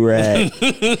ass do-rag.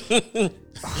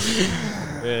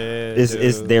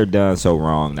 They're done so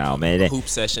wrong now, man. Hoop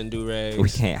session do-rags. We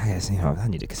can't. I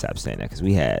need to stop saying that because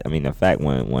we had. I mean, the fact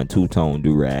when two-tone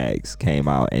do-rags came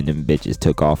out and them bitches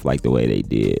took off like the way they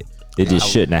did, it just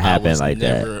shouldn't have happened like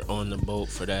that. I was never on the boat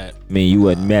for that. I mean, you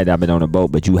wasn't mad I've been on the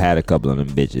boat, but you had a couple of them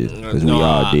bitches because we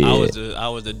all did. I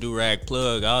was the do-rag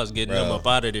plug. I was getting them up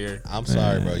out of there. I'm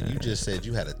sorry, bro. You just said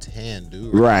you had a tan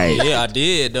do-rag. Right. Yeah, I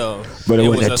did though. But it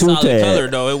was wasn't a a solid two-tan. color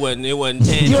though. It wasn't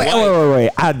tan. You and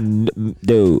white. wait.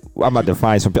 Dude, I'm about to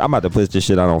find something. I'm about to put this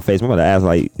shit out on Facebook. I'm about to ask,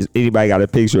 like, is anybody got a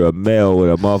picture of Mel with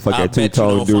a I motherfucking bet you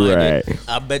two-tone won't find do-rag? it.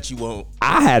 I bet you won't.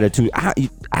 I had a two.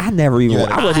 I never even.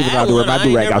 Yeah. I wasn't even allowed to wear my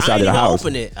do-rag outside of the house.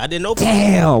 Open it. I didn't open it.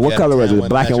 Damn, what You color had was a it? tan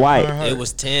Black and one white. that your It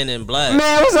was tan and black.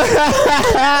 Man, it was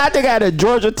I think I had a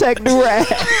Georgia Tech do-rag.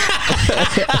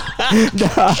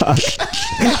 Dog.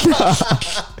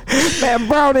 Man,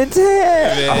 brown and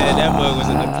tan. Man, that mug was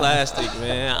in the plastic,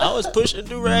 man. I was pushing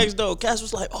do-rags though. Cass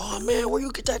was like, "Oh man, where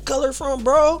you get that color from,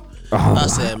 bro?" I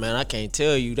said, "Man, I can't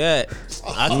tell you that.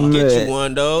 I can get you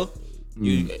one though."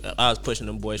 I was pushing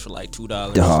them boys for like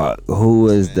 $2. Dog, who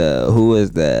is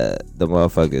the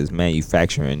motherfuckers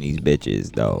manufacturing these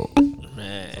bitches though?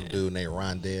 Man, Dude named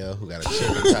Rondell who got a chick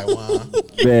in Taiwan.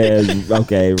 Man,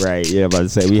 okay, right. Yeah, I'm about to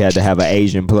say we had to have an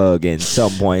Asian plug in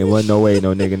some point. Wasn't no way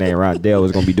no nigga named Rondell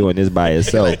was gonna be doing this by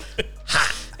himself.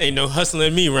 ain't no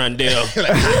hustling me, Rondell.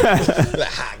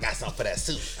 I got something for that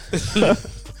suit.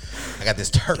 I got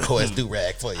this turquoise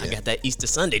do-rag for you. I got that Easter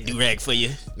Sunday do-rag for you.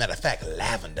 Matter of fact,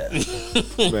 lavender.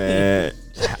 Man,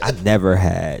 I never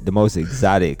had the most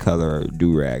exotic color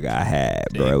do-rag I had,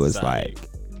 bro. It was Exotic. like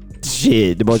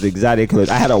shit, the most exotic colors.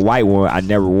 I had a white one I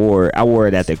never wore. I wore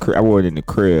it at the crib. I wore it in the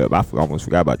crib. I almost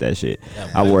forgot about that shit.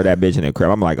 I wore that bitch in the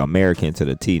crib. I'm like American to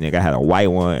the T, nigga. I had a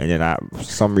white one, and then for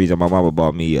some reason my mama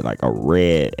bought me like a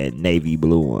red and navy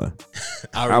blue one.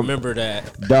 I remember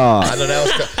that. Dog. I know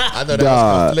that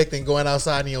was conflicting going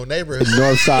outside in your neighborhood.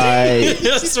 North side,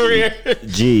 I swear.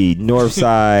 North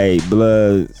side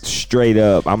blood straight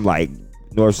up. I'm like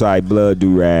North side blood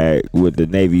do-rag with the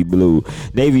navy blue.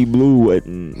 Navy blue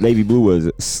was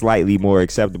slightly more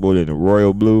acceptable than the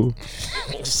royal blue.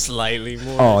 Slightly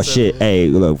more. Oh shit! Hey,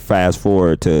 look. Fast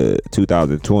forward to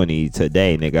 2020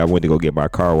 today, nigga. I went to go get my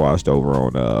car washed over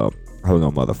on hold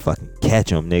on, motherfucking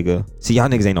Ketchum, nigga. See, y'all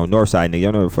niggas ain't no North side, nigga.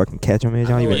 Y'all know where the fucking Ketchum is.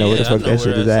 Y'all don't even know where the fuck that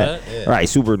shit is at. Yeah. All right,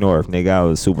 super North, nigga. I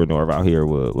was super North out here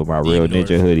with my real North.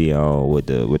 ninja hoodie on, with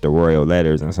the royal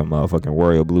letters and some motherfucking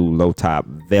royal blue low top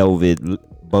velvet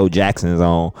Bo Jacksons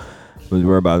on. Was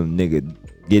worried about a nigga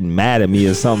getting mad at me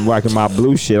or something, rocking my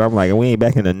blue shit. I'm like, we ain't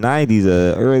back in the 90s,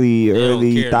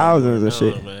 early thousands and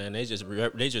shit. Man, they just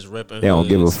repping. They don't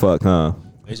give a fuck, huh?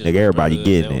 Nigga, everybody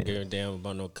getting it. They don't give a damn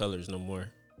about no colors no more.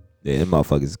 Yeah, them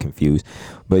motherfuckers is confused.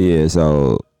 But yeah,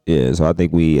 so I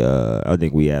think we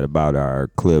had about our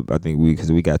clip. I think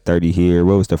because we got 30 here.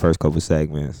 What was the first couple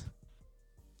segments?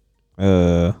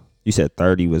 You said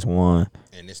 30 was one.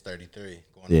 And it's 33.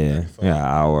 Going Yeah, on 34. an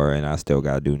hour, and I still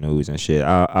gotta do news and shit.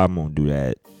 I'm gonna do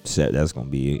that.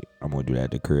 I'm gonna do that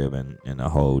at the crib and in a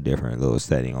whole different little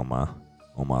setting on my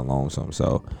lonesome.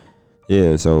 So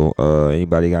yeah. So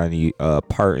anybody got any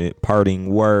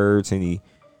parting words?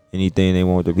 Anything they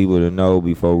want the people to know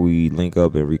before we link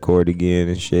up and record again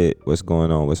and shit? What's going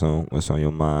on? What's on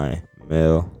your mind,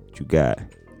 Mel? What you got?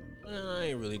 I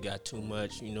ain't really got too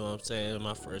much. You know what I'm saying?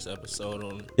 My first episode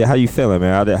on. Yeah, how you feeling,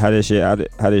 man? How this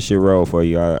shit roll for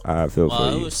you? I feel for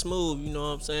Well, you. it was smooth. You know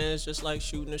what I'm saying? It's just like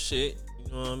shooting the shit.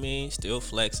 You know what I mean? Still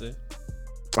flexing.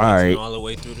 All right. All the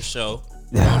way through the show.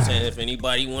 You know what I'm saying? If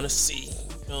anybody want to see, you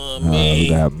know what I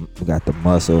mean? We got the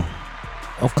muscle.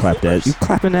 Don't clap that. You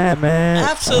clapping that, man?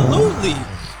 Absolutely.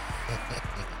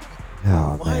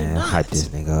 Oh Why man, not? hype this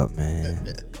nigga up, man.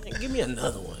 Man, give me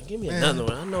another one. Give me another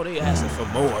one. I know they asking for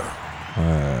more.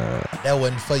 That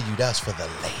wasn't for you. That's for the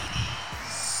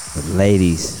ladies. The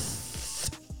ladies.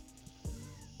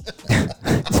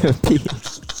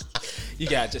 You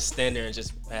gotta just stand there and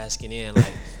just basking in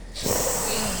like.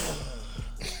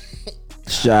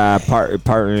 Shy,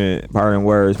 parting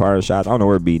words, parting shots. I don't know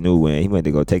where B New went. He went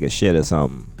to go take a shit or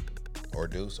something. Or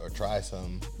deuce, or try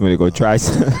something. He went to go try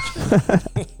something.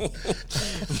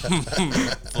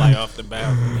 Fly off the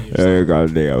balcony. There you go,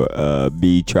 nigga.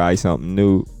 B try something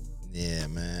new. Yeah,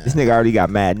 man. This nigga already got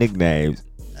mad nicknames.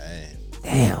 Hey,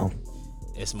 Damn.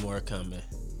 It's more coming.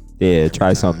 Yeah,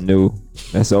 try something new.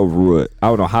 That's over with. I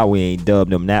don't know how we ain't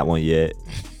dubbed him that one yet.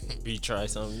 Be try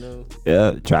something new.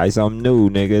 Yeah, try something new,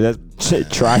 nigga. That's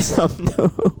shit. Try something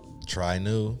new. try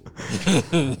new.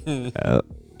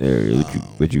 There,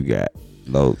 what you got,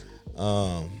 Loke?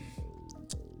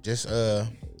 Just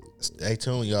stay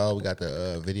tuned, y'all. We got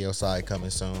the video side coming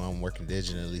soon. I'm working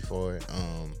digitally for it.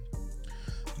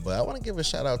 But I want to give a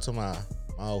shout out to my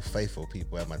old faithful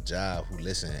people at my job who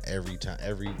listen every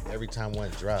time one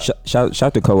drop.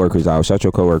 Shout the coworkers out. Shout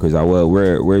your coworkers out. Well,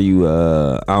 where you?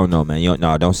 I don't know, man.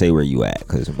 Don't say where you at,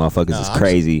 cause motherfuckers is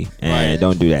crazy and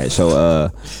don't do that. So, you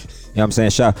know what I'm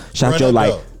saying? Shout your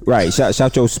like. Right,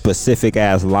 shout your specific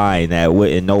ass line that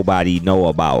wouldn't nobody know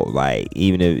about. Like,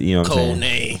 even if, you know what I'm saying? Code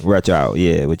name. Retch out,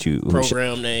 yeah, what you.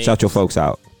 Program name. Shout your folks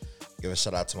out. Give a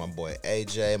shout out to my boy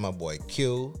AJ, my boy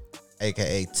Q,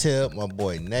 aka Tip, my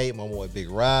boy Nate, my boy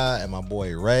Big Rod, and my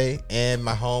boy Ray, and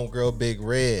my homegirl Big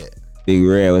Red. Big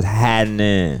Red was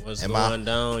hiding. What's going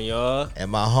down, y'all? And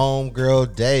my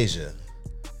homegirl Deja.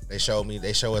 They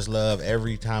show us love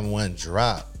every time one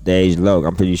drop. Dej Loke,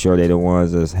 I'm pretty sure they the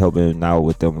ones that's helping out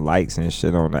with them likes and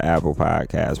shit on the Apple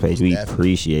Podcast page. We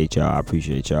appreciate y'all.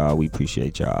 We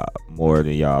appreciate y'all more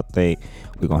than y'all think.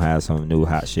 We're gonna have some new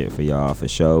hot shit for y'all for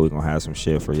sure. We're gonna have some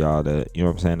shit for y'all to, you know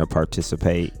what I'm saying, to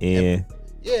participate in.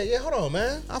 Yeah, hold on,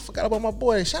 man. I forgot about my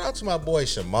boy. Shout out to my boy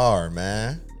Shamar,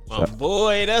 man. My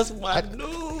boy, that's my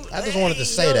dude. I just wanted to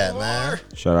say that, man.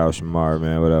 Shout out Shamar,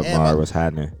 man. What up, Mar? What's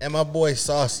happening? And my boy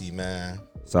Saucy, man.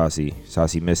 Saucy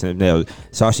missing. No,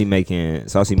 Saucy making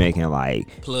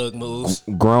like Plug moves.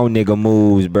 grown nigga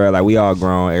moves, bro. Like, we all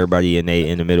grown. Everybody in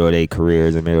the middle of their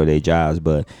careers, in the middle of their jobs.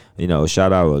 But, you know,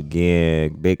 shout out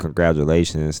again. Big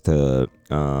congratulations to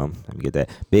let me get that.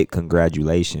 Big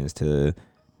congratulations to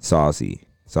Saucy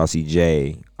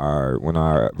J, one of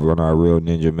our real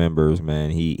ninja members,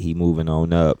 man. He moving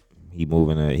on up. He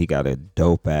got a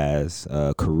dope ass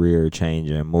career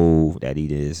changing move that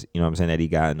he is, you know what I'm saying, that he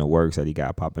got in the works, that he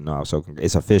got popping off. So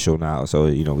it's official now. So,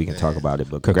 you know, we can talk about it.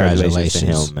 But congratulations to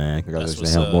him, man.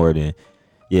 Congratulations to him more than.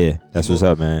 Yeah, that's what's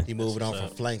up, man. He moving on from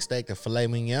flank steak to filet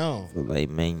mignon. Filet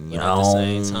mignon. But at the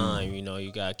same time, you know,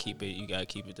 you gotta keep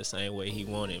it the same way he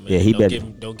wanted, man. Yeah, he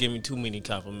don't give me too many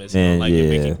compliments. Man, like yeah.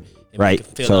 it right. make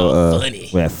him feel So all funny.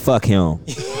 well, fuck him.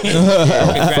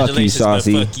 Fuck you,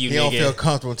 Saucy. Fuck you, He don't nigga. feel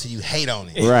comfortable until you hate on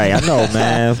it. Right, I know,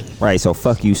 man. Right, so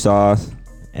fuck you, Sauce,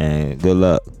 and good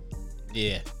luck.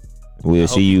 Yeah. We'll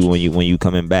see you when you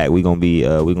coming back. We gonna be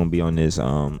on this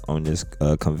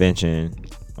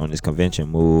convention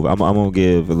move. I'm gonna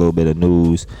give a little bit of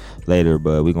news later,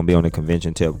 but we're gonna be on the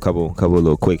convention tip. Couple of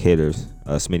little quick hitters.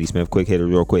 Smitty Smith quick hitters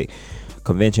real quick.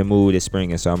 Convention move this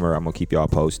spring and summer. I'm gonna keep y'all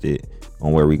posted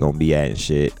on where we gonna be at and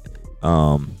shit.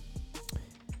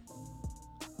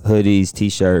 Hoodies,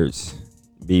 t-shirts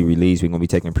be released. We're gonna be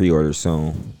taking pre-orders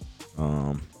soon.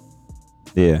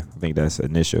 Yeah, I think that's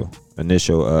initial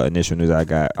news I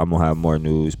got. I'm gonna have more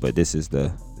news, but this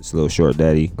little short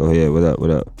daddy. Go ahead. What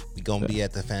up? We gonna be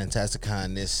at the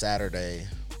Fantasticon this Saturday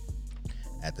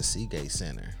at the Seagate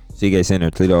Center. Seagate Center,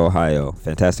 Toledo, Ohio.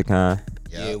 Fantasticon.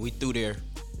 Yeah, we through there.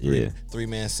 Yeah.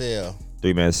 3-man sale.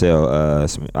 3-man sale.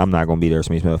 I'm not gonna be there,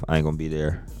 Smith. I ain't gonna be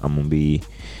there. I'm gonna be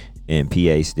in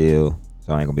PA still,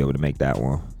 so I ain't gonna be able to make that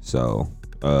one. So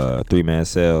 3-man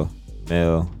sale.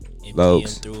 Mel,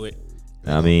 Lokes. Through it.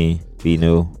 I mean, be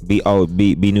new. Be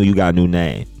new. You got a new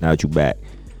name now that you back.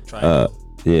 Try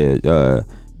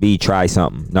try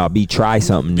something. No, try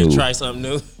something new. try something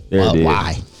new. There it is.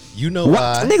 Why? You know What?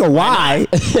 why? Nigga, why?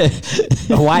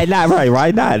 Why not? Right? Why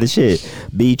not? The shit.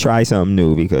 Try something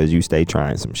new because you stay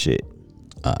trying some shit.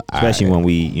 Especially when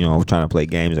we, trying to play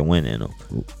games and winning them.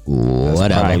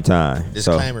 Whatever. Prime time.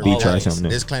 Disclaimer, So be trying something new.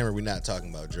 disclaimer, we're not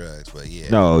talking about drugs, but yeah.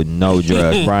 No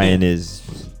drugs. Brian is.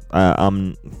 I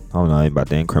don't know. I'm about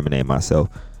to incriminate myself.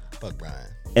 Fuck Brian.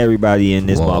 Everybody in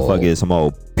this Whoa. motherfucker is some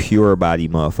old pure body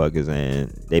motherfuckers, and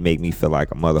they make me feel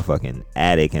like a motherfucking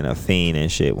addict and a fiend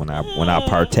and shit when I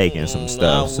partake in some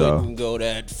stuff. I wouldn't go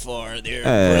that far there,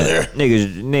 brother.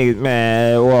 Niggas,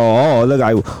 man. Well,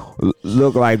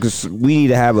 look like we need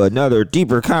to have another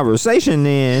deeper conversation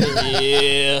then.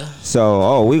 Yeah.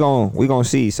 So, we gonna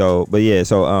see. So, but yeah,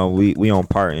 so we on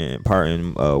parting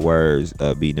words,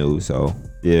 B News. So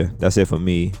yeah, that's it for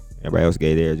me. Everybody else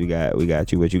gave theirs. We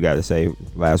got you. What you got to say?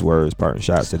 Last words, parting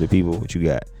shots to the people. What you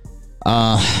got?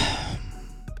 I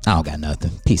don't got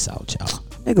nothing. Peace out, y'all.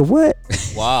 Nigga, what?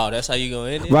 Wow, that's how you gonna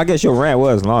end it? Well, I guess your rant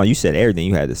was long. You said everything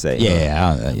you had to say.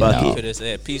 Yeah, You Fuck could have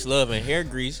said peace, love, and hair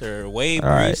grease, or wave All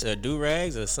right. grease, or do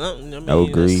rags, or something. I mean, No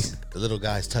grease. The little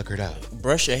guy's tuckered out.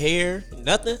 Brush your hair.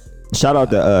 Nothing. Shout out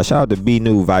to B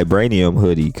New Vibranium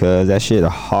hoodie, cause that shit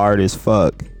hard as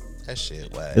fuck. That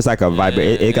shit whack. It's like a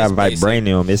it got that's basic.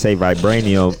 vibranium. It say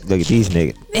vibranium. Look at these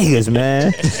niggas,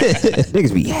 man.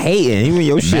 Niggas be hating. Even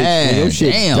your shit, Man, your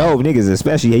shit damn. dope. Niggas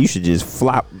especially. Yeah, you should just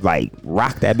rock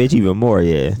that bitch even more.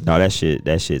 Yeah, no, that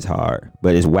shit's hard,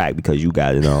 but it's whack because you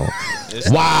got it on.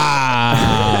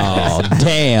 Wow.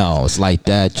 Damn. It's like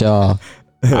that, y'all.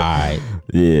 All right.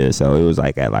 Yeah, so it was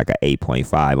like at like a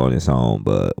 8.5 on its own,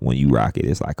 but when you rock it,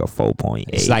 it's like a 4.8.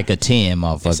 It's like a 10,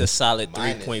 motherfucker. It's a solid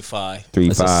 3.5. 3.5.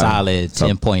 It's a solid So-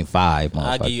 10.5, I'll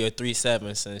motherfucker. give you a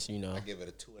 3.7 since you know. I give it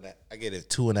a 2.5. I get it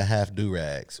 2.5 do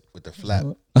rags with the flap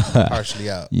partially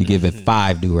out. You give it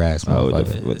 5 do-rags, Oh,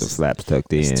 motherfucker. with the flaps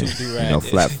tucked in. It's 2 do-rags.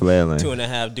 Flap flailing.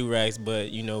 2.5 do rags, but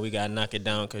you know we gotta knock it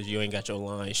down because you ain't got your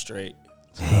line straight.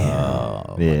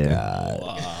 Oh, my Yeah. God.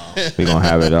 Wow. We gonna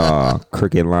have it all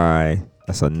crooked line.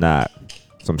 That's a knot.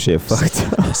 Some shit fucked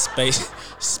up.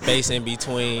 Space in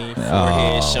between,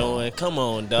 forehead showing. Come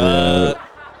on, dog.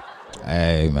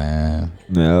 Hey, man.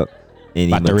 Yep.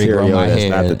 Any About to regrow material my that's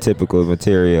not hair. the typical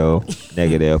material,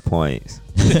 negative points.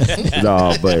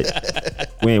 No, but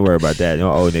we ain't worried about that.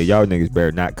 Y'all niggas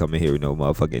better not come in here with no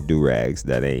motherfucking do rags.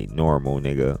 That ain't normal,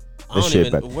 nigga. I don't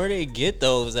even where they get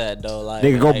those at though. Like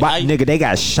Nigga, go like, buy. Nigga, they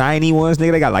got shiny ones.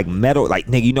 Nigga, they got like metal. Like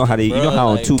nigga, you know how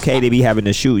on like, 2K they be having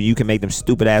the shoe. You can make them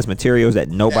stupid ass materials that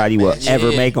nobody will ever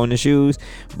Yeah. make on the shoes.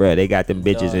 Bruh, they got them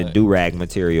bitches in Dog. do rag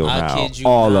material I now. kid you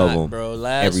All not, of them, bro.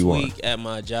 Last everyone. week at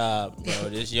my job, bro,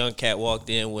 this young cat walked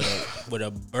in with a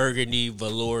burgundy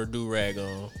velour do rag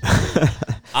on.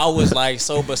 I was like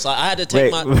so beside. I had to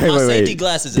take my safety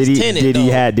glasses. It's tinted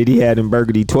though. Did he have them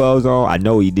burgundy 12s on? I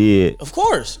know he did. Of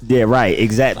course. Yeah, right.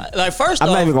 Exactly. Like first I'm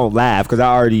off, not even gonna laugh because I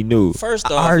already knew.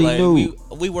 First I off, already like, knew.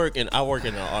 I work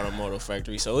in an automotive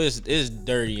factory, so it's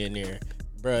dirty in there,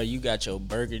 bruh. You got your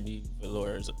burgundy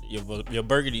velours, your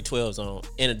burgundy 12s on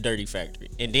in a dirty factory,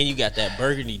 and then you got that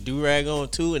burgundy do rag on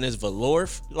too, and it's velour.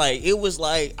 Like it was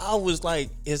like I was like,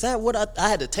 is that what I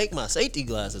had to take my safety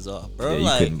glasses off, bro? Yeah, you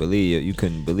like couldn't believe it. You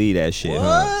couldn't believe that shit,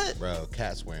 huh? what? Bro,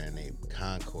 cats wearing a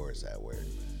Concourse at work.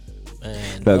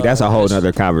 Man, Look, that's a whole that's-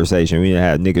 nother conversation. We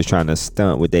have niggas trying to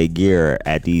stunt with their gear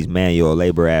at these manual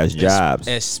labor ass jobs.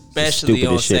 Especially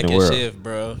Stupidest on shit in the second world. shift,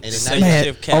 bro. And Second Man,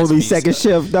 shift cats only be second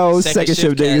so- shift though. Second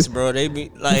shift cats, niggas. bro. They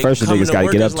be like First coming niggas to gotta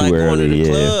work get is up too like going early, to the yeah.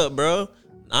 club, bro.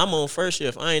 I'm on first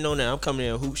shift. I ain't on that. I'm coming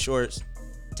in hoop shorts,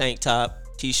 tank top,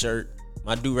 t-shirt.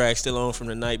 My do rag still on from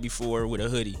the night before with a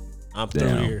hoodie. I'm through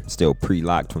here. Damn, still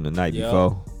pre-locked from the night Yup.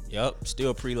 before. Yup,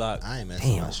 still pre-locked. I ain't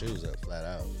messing my shoes up flat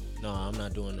out. No, I'm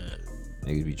not doing that.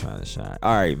 Niggas be trying to shine.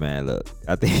 All right, man. Look,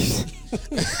 I think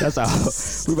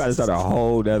that's we about to start a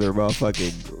whole other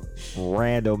motherfucking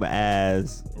random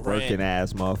ass, working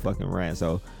ass motherfucking rant.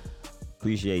 So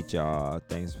appreciate y'all.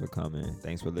 Thanks for coming.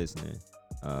 Thanks for listening.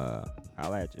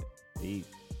 I'll at you. Peace.